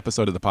that this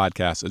episode of the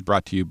podcast is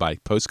brought to you by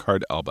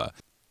Postcard Elba.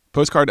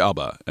 Postcard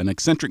Elba, an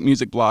eccentric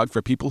music blog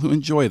for people who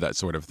enjoy that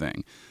sort of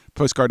thing.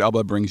 Postcard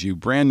Elba brings you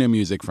brand new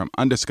music from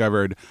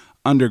undiscovered,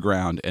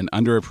 underground, and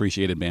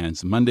underappreciated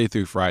bands Monday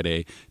through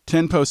Friday,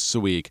 10 posts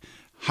a week,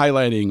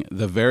 highlighting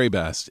the very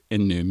best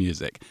in new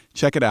music.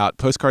 Check it out,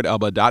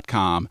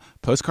 postcardelba.com.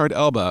 Postcard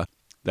Elba,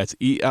 that's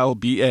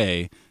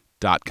ELBA.com.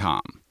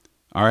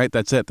 All right,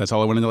 that's it. That's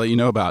all I wanted to let you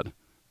know about.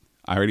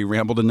 I already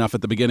rambled enough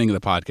at the beginning of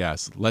the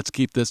podcast. Let's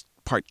keep this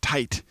part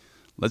tight.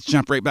 Let's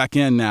jump right back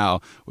in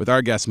now with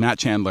our guest, Matt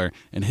Chandler,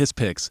 and his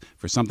picks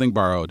for Something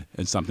Borrowed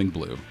and Something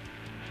Blue.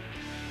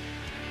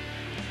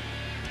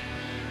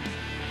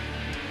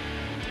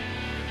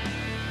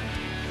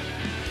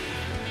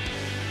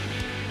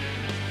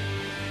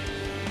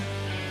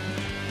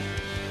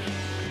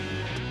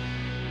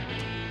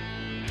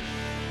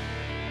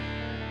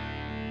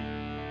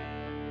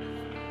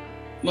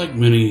 Like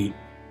many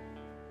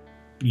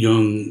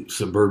young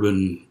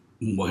suburban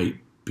white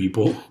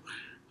people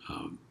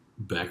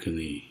back in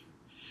the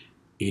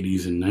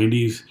 80s and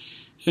 90s,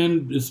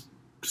 and it's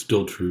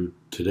still true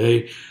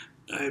today,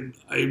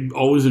 I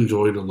always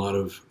enjoyed a lot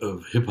of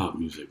hip-hop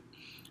music.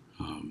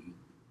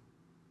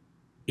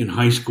 In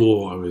high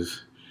school, I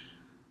was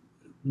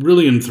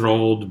really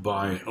enthralled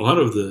by a lot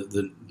of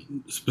the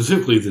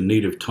specifically the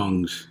Native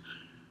Tongues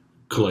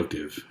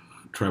collective,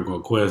 Tribe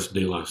Called Quest,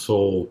 De La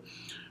Soul,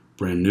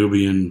 Brand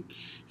Nubian,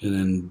 and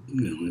then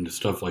into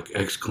stuff like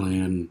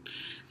X-Clan,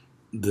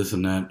 this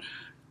and that.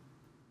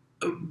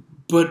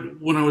 But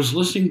when I was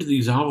listening to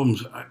these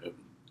albums,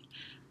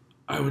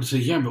 I would say,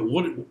 yeah, but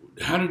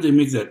how did they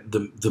make that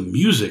the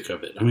music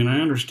of it? I mean, I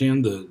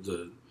understand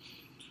the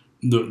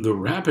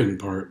rapping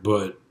part,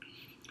 but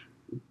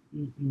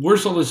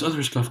where's all this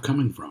other stuff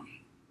coming from,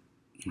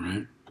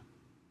 right?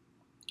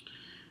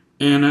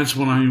 And that's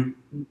when I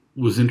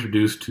was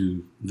introduced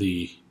to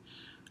the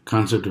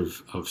concept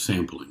of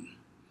sampling.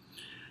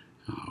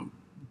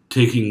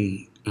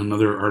 Taking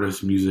another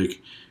artist's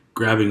music,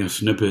 grabbing a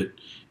snippet,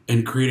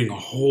 and creating a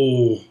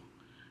whole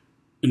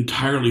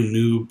entirely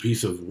new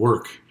piece of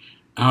work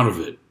out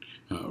of it,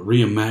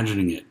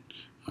 reimagining it,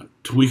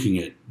 tweaking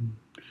it,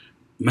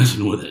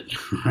 messing with it,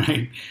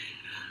 right?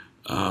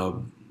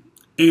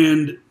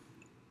 And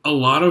a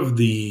lot of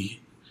the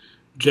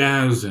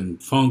jazz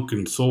and funk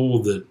and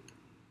soul that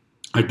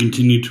I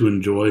continue to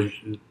enjoy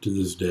to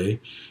this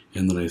day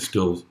and that I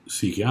still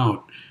seek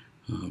out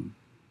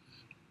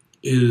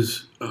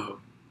is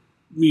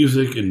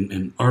music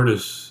and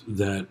artists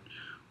that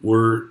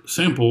were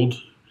sampled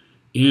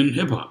in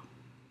hip-hop.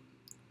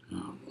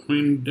 I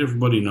mean,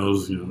 everybody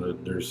knows, that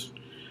there's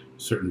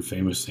certain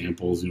famous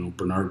samples,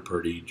 Bernard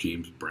Purdie,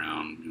 James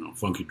Brown,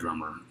 Funky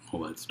Drummer,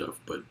 all that stuff.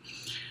 But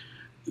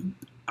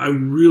I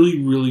really,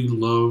 really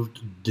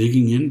loved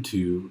digging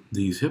into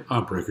these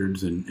hip-hop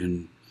records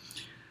and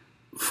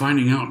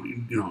finding out,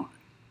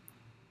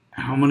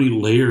 how many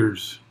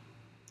layers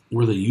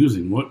were they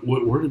using?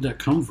 Where did that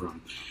come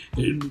from?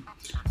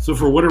 So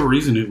for whatever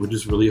reason, it would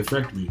just really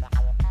affect me.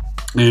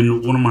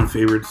 And one of my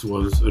favorites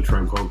was A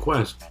Tribe Called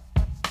Quest.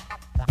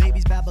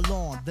 Babies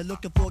Babylon, they're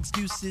looking for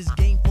excuses.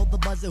 Game for the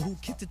buzzer who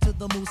kicked it to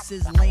the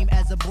mooses. Lame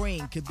as a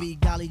brain could be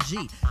golly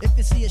G. If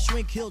you see a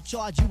shrink, he'll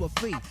charge you a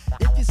fee.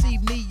 If you see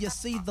me, you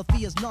see the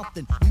fee is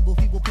nothing. We will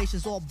people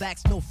patience, all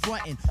backs, no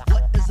frontin'.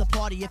 What is a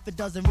party if it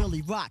doesn't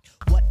really rock?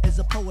 What is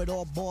a poet,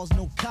 all balls,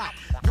 no cop?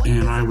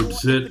 And I would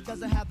sit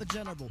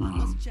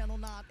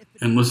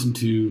and listen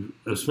to,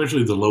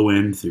 especially the Low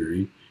End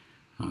Theory.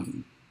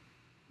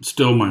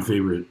 Still my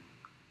favorite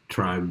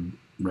Tribe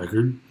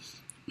record.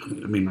 I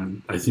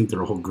mean, I think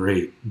they're all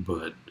great,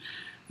 but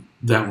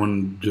that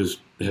one just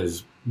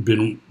has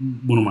been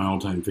one of my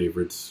all-time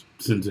favorites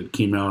since it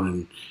came out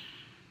in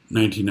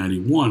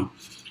 1991.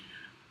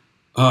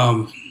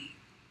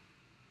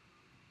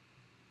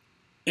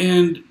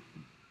 And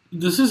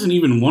this isn't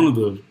even one of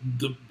the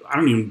I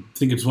don't even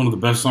think it's one of the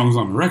best songs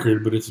on the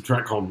record, but it's a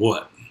track called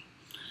What?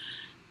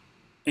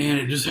 And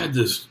it just had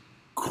this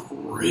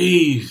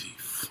crazy,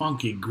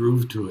 funky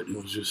groove to it. It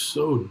was just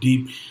so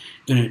deep.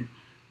 And it,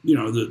 you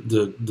know,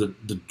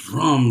 the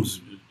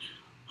drums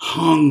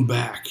hung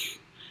back.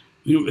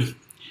 You know,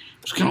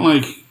 it's kind of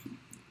like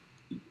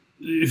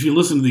if you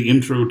listen to the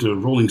intro to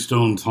Rolling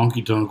Stones'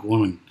 Honky Tonk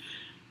Women,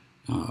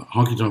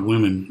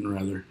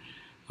 rather,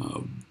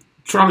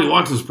 Charlie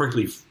Watts is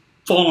practically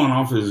falling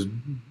off his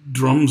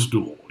drum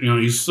stool. You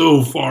know, he's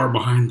so far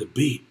behind the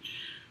beat.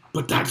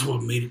 But that's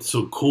what made it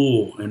so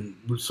cool and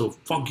so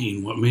funky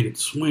and what made it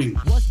swing.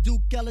 What's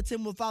Duke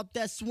Ellington without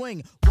that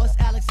swing? What's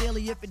Alex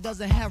Haley if it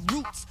doesn't have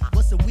roots?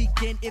 What's a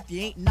weekend if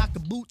you ain't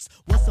knocking boots?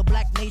 What's a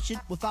black nation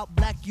without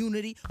black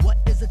unity? What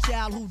is a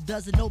child who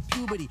doesn't know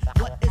puberty?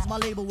 What is my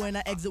label when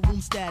I exit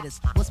room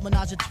status? What's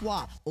menage a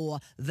trois? Or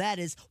that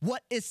is,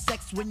 what is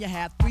sex when you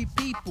have three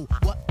people?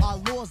 What are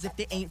laws if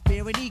they ain't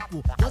fair and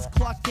equal? What's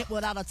Clark Kent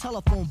without a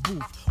telephone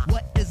booth?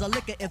 What is a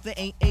liquor if it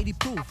ain't 80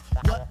 proof?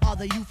 What are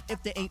the youth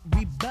if they ain't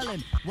rebelling?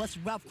 What's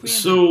Ralph Cramden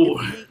So,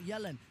 if he ain't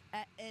yelling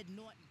at Ed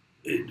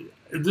Norton?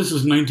 This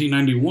is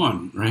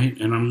 1991, right?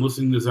 And I'm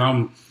listening to this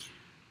album.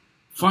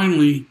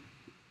 Finally,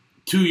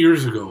 2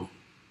 years ago,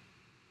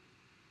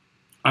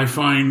 I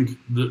find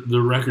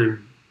the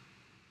record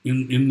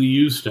in the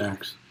used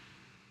stacks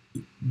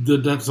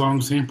that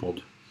song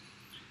sampled.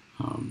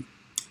 And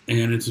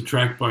it's a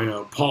track by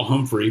Paul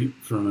Humphrey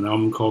from an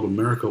album called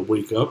America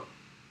Wake Up.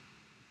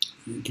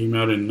 It came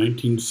out in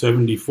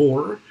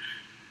 1974,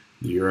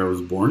 the year I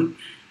was born,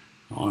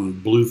 on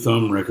Blue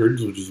Thumb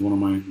Records, which is one of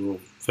my little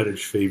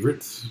fetish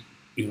favorites,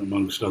 you know,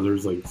 amongst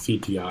others like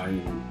CTI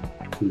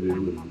and Kudu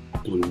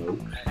and Blue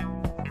Note.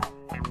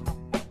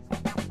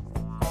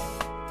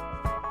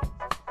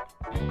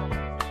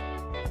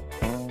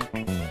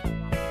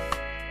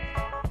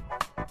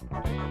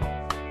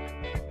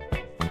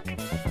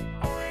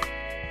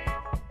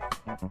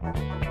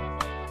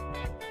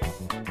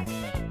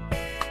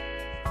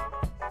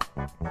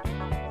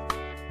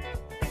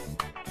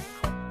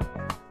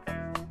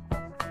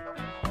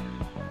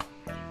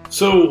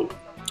 So,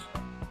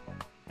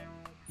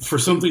 for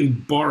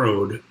something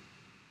borrowed,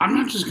 I'm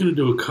not just going to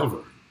do a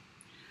cover.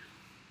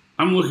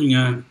 I'm looking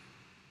at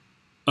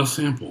a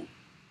sample.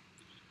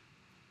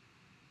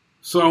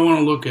 So I want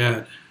to look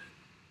at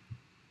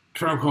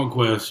Tribe Called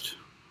Quest,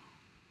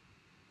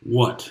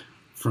 What?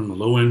 From the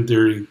Low End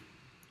Theory,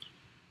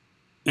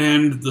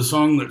 and the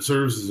song that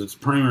serves as its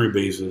primary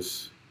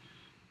basis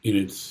in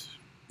its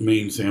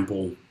main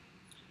sample.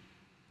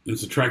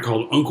 It's a track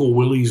called Uncle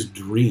Willie's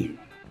Dream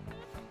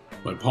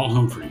by Paul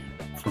Humphrey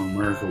from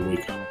America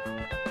Wake Up.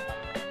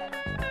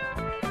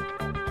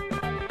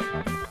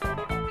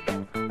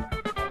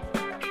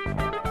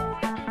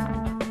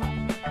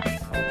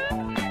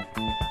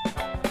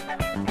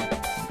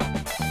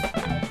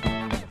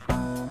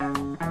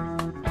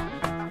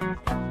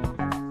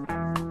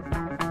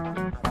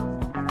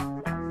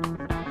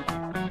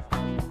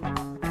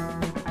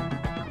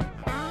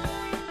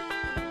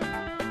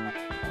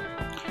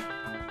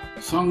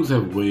 Songs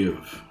have a way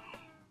of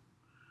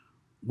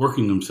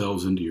working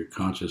themselves into your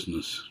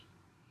consciousness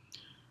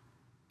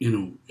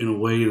in a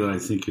way that I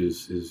think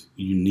is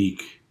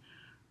unique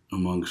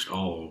amongst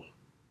all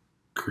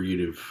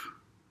creative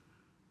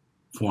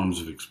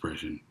forms of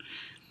expression.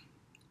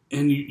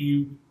 And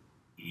you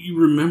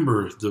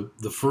remember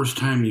the first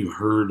time you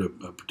heard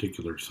a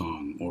particular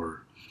song,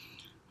 or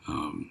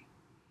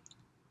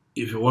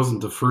if it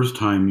wasn't the first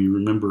time, you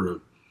remember a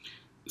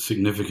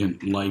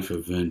significant life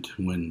event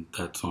when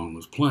that song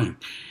was playing.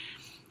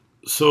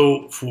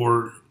 So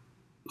for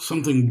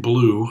something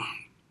blue,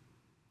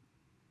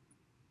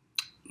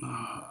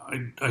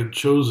 I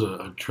chose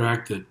a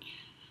track that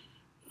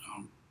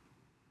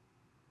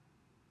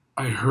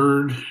I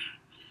heard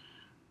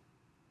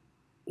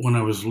when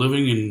I was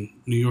living in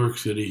New York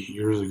City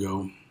years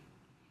ago,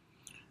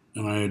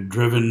 and I had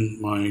driven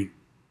my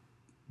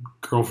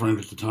girlfriend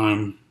at the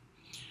time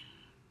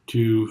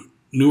to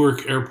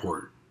Newark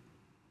Airport.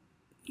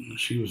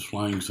 She was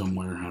flying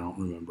somewhere, I don't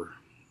remember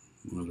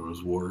whether it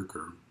was work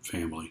or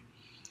family.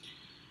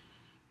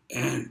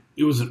 And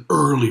it was an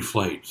early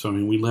flight, so I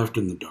mean, we left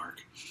in the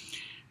dark.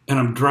 And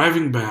I'm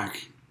driving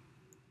back,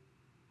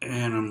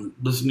 and I'm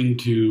listening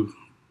to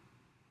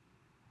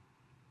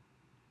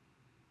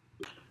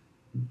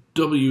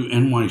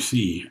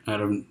WNYC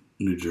out of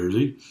New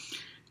Jersey.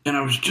 And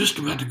I was just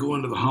about to go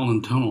into the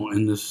Holland Tunnel,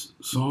 and this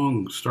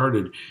song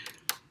started.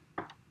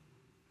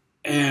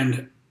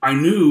 And I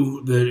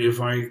knew that if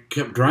I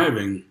kept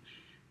driving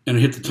and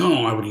hit the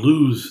tunnel, I would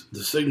lose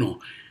the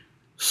signal.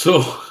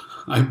 So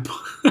I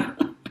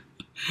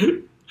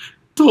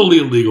totally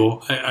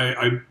illegal.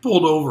 I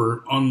pulled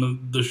over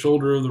on the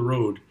shoulder of the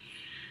road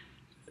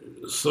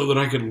so that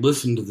I could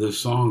listen to this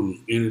song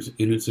in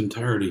its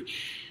entirety.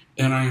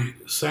 And I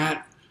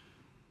sat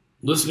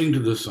listening to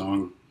this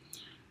song,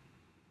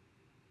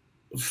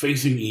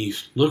 facing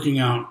east, looking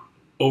out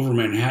over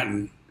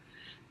Manhattan,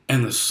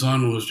 and the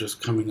sun was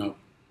just coming up.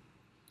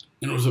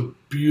 And it was a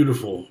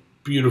beautiful,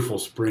 beautiful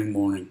spring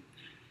morning.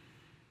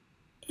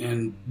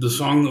 And the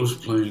song that was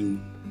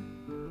playing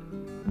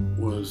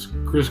was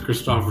Kris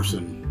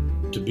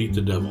Kristofferson, "To Beat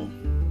the Devil."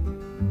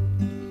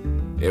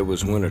 It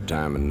was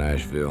wintertime in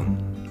Nashville,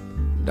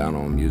 down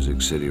on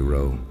Music City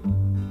Road.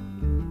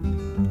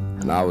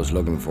 And I was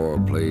looking for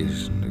a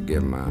place to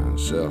get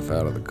myself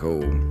out of the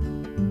cold,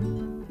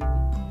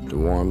 to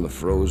warm the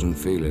frozen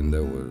feeling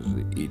that was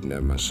eating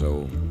at my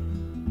soul,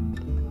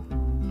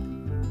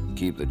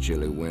 keep the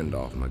chilly wind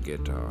off my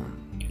guitar.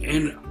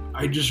 And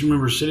I just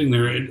remember sitting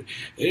there, and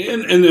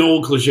the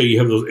old cliche, you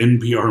have those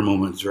NPR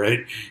moments,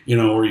 right? You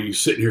know, where you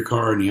sit in your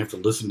car and you have to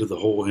listen to the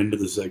whole end of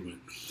the segment.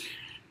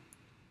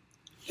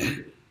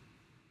 And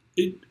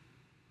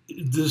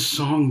this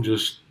song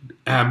just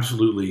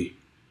absolutely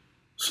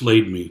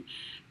slayed me.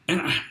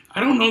 And I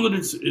don't know that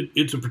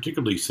it's a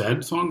particularly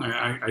sad song.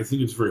 I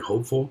think it's very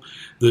hopeful.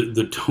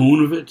 The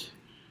tone of it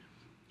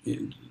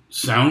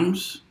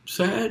sounds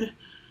sad,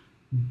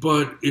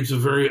 but it's a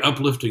very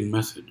uplifting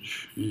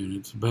message. And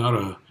it's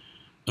about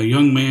a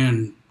young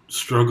man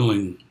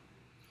struggling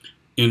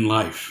in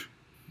life.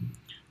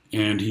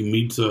 And he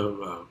meets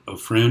a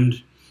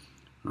friend,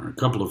 or a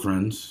couple of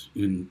friends.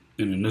 And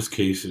in this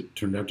case, it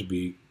turned out to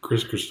be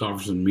Kris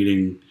Kristofferson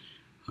meeting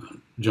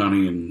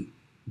Johnny and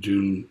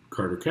June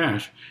Carter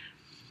Cash,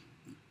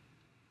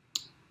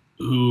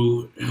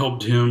 who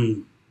helped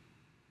him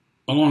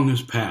along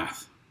his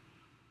path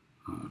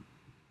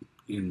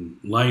in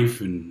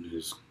life, in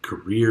his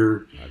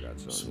career,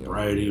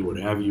 sobriety, what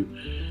have you.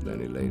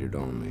 Then he laid it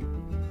on me.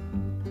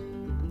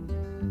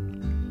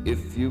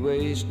 If you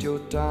waste your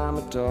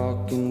time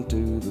talking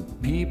to the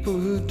people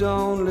who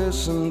don't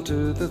listen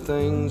to the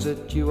things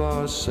that you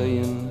are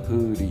saying,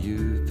 who do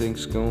you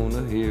think's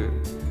gonna hear?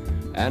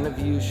 And if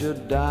you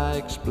should die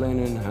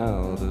explaining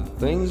how the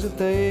things that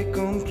they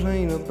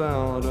complain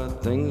about are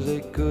things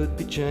they could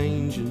be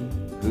changing,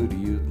 who do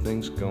you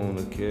think's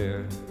gonna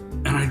care?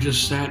 And I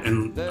just sat,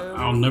 and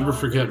I'll never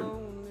forget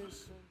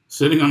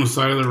sitting on the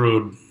side of the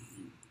road,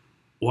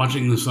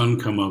 watching the sun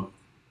come up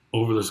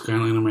over the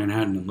skyline of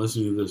Manhattan and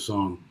listening to this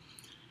song.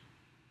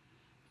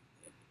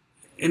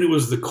 And it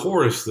was the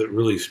chorus that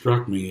really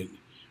struck me,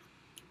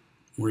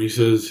 where he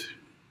says,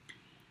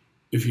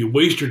 if you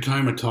waste your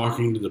time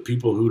talking to the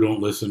people who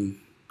don't listen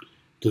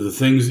to the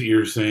things that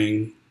you're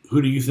saying,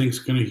 who do you think's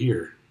going to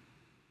hear?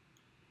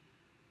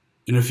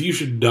 And if you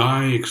should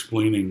die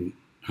explaining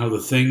how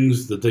the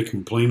things that they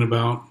complain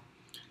about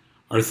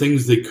are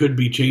things they could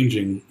be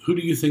changing, who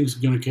do you think's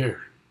going to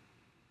care?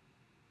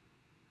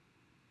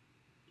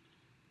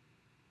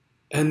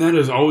 And that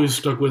has always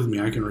stuck with me.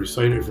 I can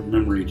recite it from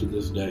memory to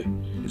this day.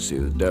 You see,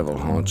 the devil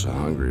haunts a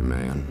hungry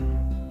man.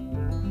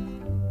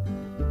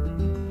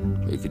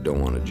 If you don't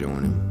want to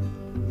join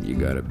him, you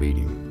gotta beat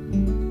him.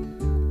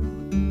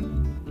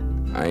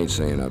 I ain't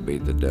saying I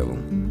beat the devil,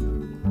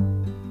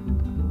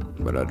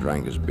 but I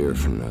drank his beer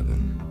for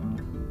nothing.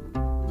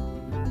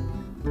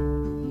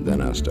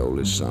 Then I stole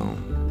his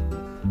song.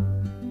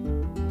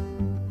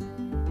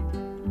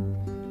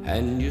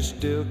 And you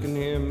still can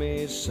hear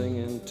me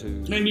singing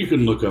too. And you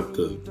can look up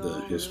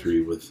the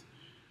history with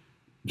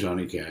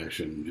Johnny Cash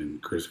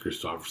and Kris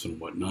Kristofferson and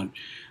whatnot.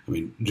 I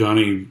mean,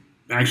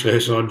 actually I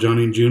saw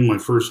Johnny and June, my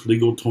first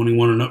legal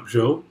 21 and up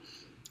show,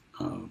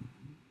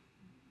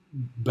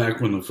 back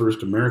when the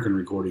first American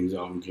Recordings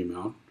album came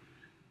out.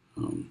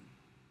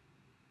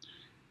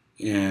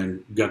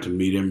 And got to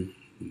meet him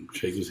and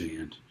shake his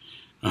hand.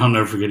 I'll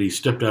never forget, he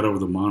stepped out over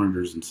the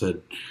monitors and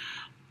said,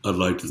 "I'd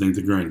like to think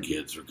the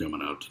grandkids are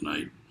coming out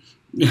tonight."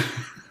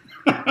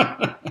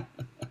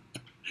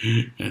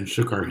 And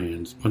shook our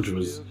hands. Bunch of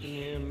us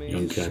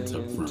young cats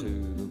up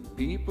front.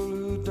 People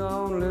who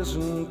don't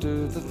listen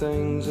to the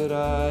things that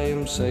I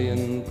am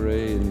saying,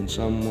 praying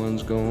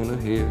someone's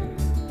gonna hear.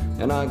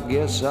 And I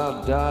guess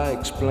I'll die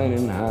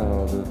explaining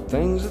how the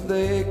things that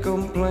they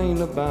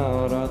complain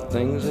about are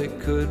things they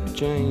could be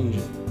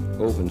changing,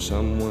 hoping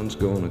someone's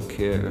gonna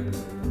care.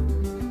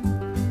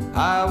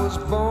 I was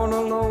born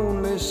a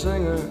lonely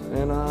singer,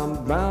 and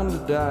I'm bound to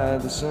die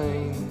the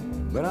same.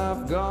 But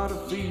I've got to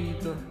feed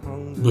the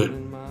hunger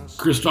in my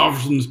soul.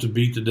 Kristofferson's "To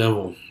Beat the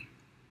Devil."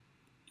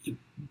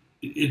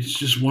 It's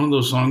just one of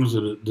those songs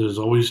that has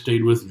always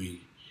stayed with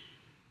me,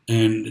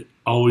 and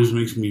always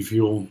makes me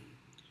feel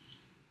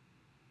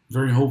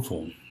very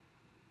hopeful.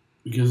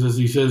 Because as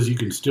he says, you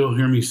can still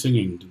hear me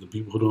singing to the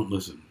people who don't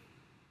listen,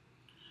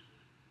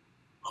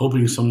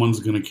 hoping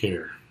someone's going to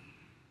care.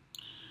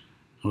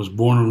 I was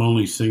born a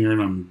lonely singer, and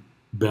I'm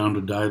bound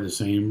to die the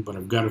same, but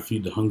I've got to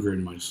feed the hunger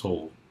in my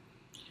soul.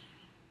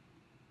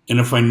 And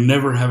if I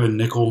never have a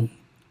nickel,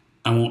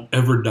 I won't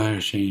ever die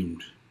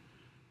ashamed,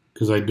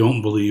 because I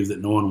don't believe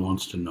that no one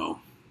wants to know.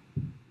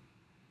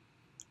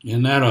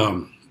 And that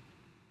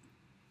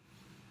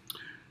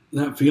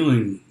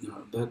feeling,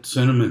 that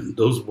sentiment,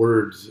 those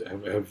words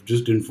have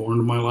just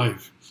informed my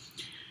life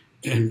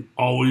and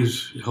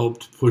always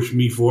helped push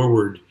me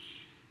forward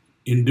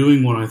in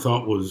doing what I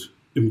thought was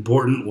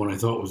important, what I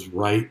thought was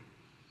right.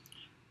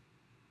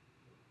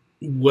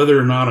 Whether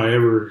or not I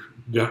ever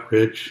got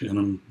rich,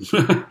 and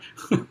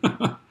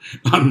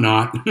I'm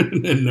not,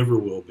 and never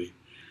will be.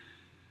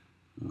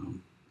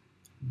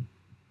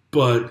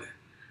 But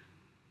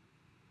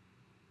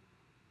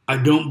I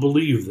don't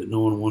believe that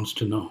no one wants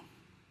to know.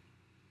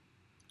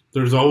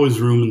 There's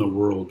always room in the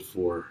world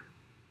for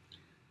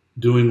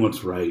doing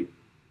what's right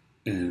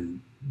and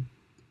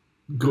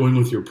going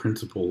with your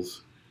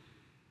principles.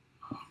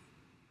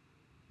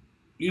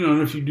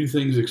 And if you do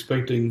things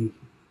expecting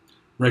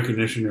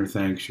recognition or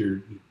thanks,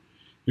 you're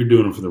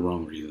doing it for the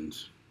wrong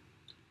reasons.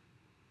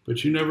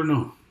 But you never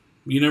know.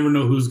 You never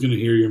know who's going to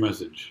hear your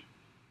message.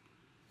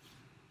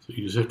 So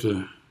you just have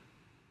to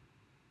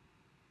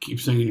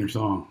keep singing your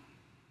song.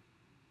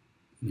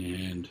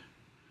 And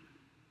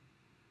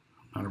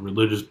I'm not a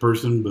religious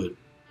person, but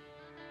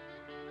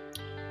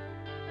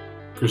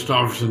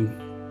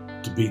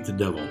Kristofferson to beat the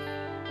devil.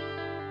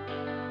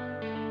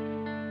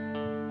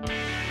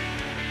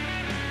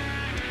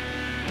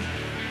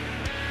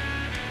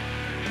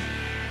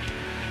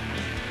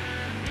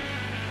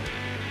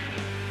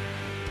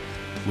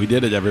 We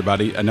did it,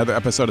 everybody. Another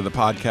episode of the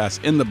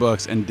podcast in the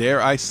books, and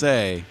dare I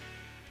say,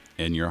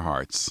 in your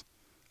hearts.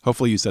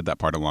 Hopefully you said that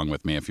part along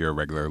with me if you're a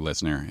regular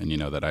listener, and you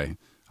know that I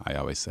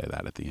always say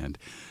that at the end.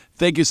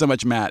 Thank you so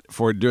much, Matt,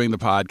 for doing the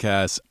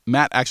podcast.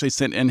 Matt actually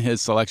sent in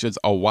his selections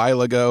a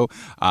while ago.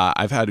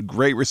 I've had a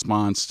great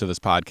response to this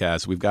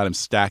podcast. We've got him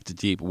stacked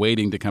deep,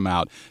 waiting to come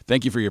out.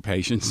 Thank you for your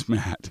patience,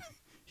 Matt.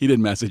 He did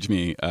message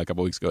me a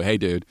couple weeks ago, hey,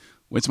 dude,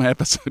 when's my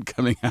episode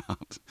coming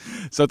out?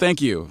 So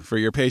thank you for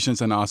your patience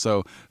and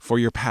also for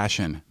your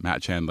passion,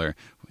 Matt Chandler.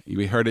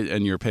 We heard it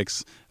in your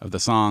picks of the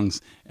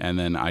songs, and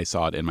then I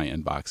saw it in my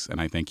inbox, and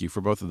I thank you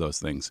for both of those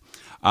things.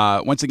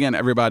 Once again,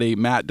 everybody,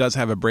 Matt does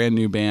have a brand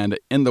new band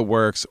in the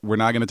works. We're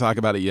not going to talk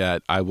about it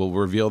yet. I will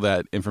reveal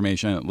that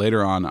information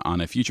later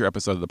on a future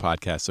episode of the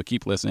podcast, so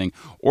keep listening,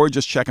 or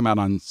just check him out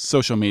on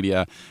social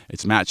media.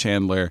 It's Matt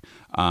Chandler.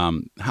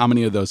 How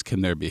many of those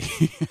can there be?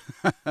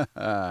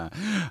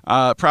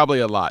 Probably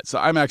a lot. So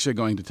I'm actually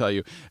going to tell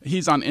you,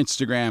 he's on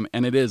Instagram,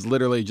 and it is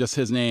literally just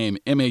his name,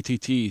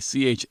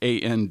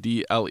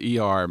 MattChandler,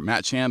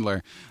 Matt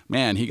Chandler.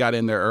 Man, he got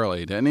in there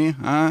early, didn't he?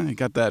 He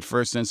got that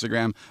first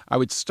Instagram. I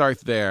would start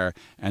there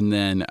and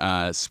then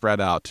spread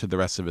out to the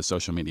rest of his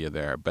social media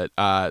there. But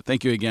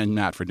thank you again,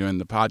 Matt, for doing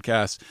the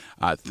podcast.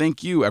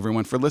 Thank you,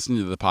 everyone, for listening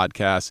to the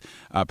podcast,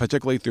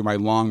 particularly through my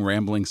long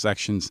rambling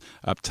sections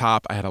up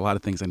top. I had a lot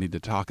of things I need to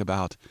talk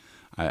about.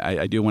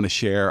 I do want to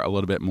share a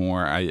little bit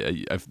more.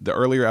 The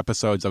earlier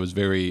episodes, I was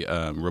very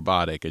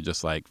robotic and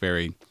just like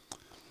very...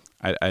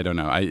 I don't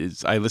know. I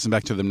listen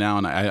back to them now,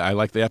 and I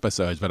like the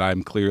episodes, but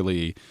I'm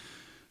clearly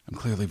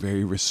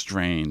very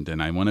restrained,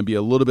 and I want to be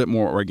a little bit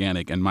more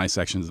organic in my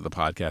sections of the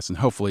podcast, and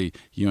hopefully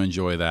you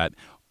enjoy that.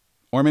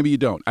 Or maybe you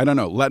don't. I don't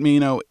know. Let me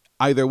know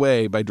either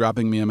way by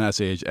dropping me a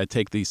message at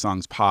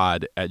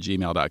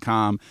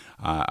takethesesongspod@gmail.com.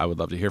 I would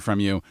love to hear from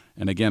you.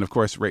 And again, of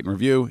course, rate and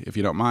review if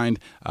you don't mind.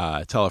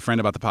 Tell a friend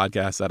about the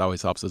podcast. That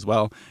always helps as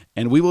well.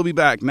 And we will be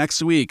back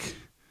next week.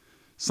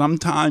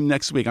 Sometime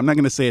next week. I'm not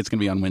going to say it's going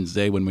to be on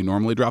Wednesday when we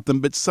normally drop them,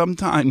 but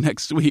sometime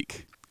next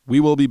week, we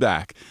will be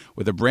back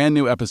with a brand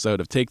new episode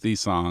of Take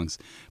These Songs.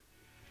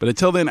 But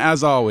until then,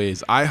 as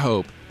always, I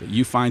hope that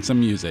you find some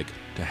music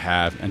to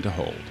have and to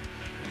hold.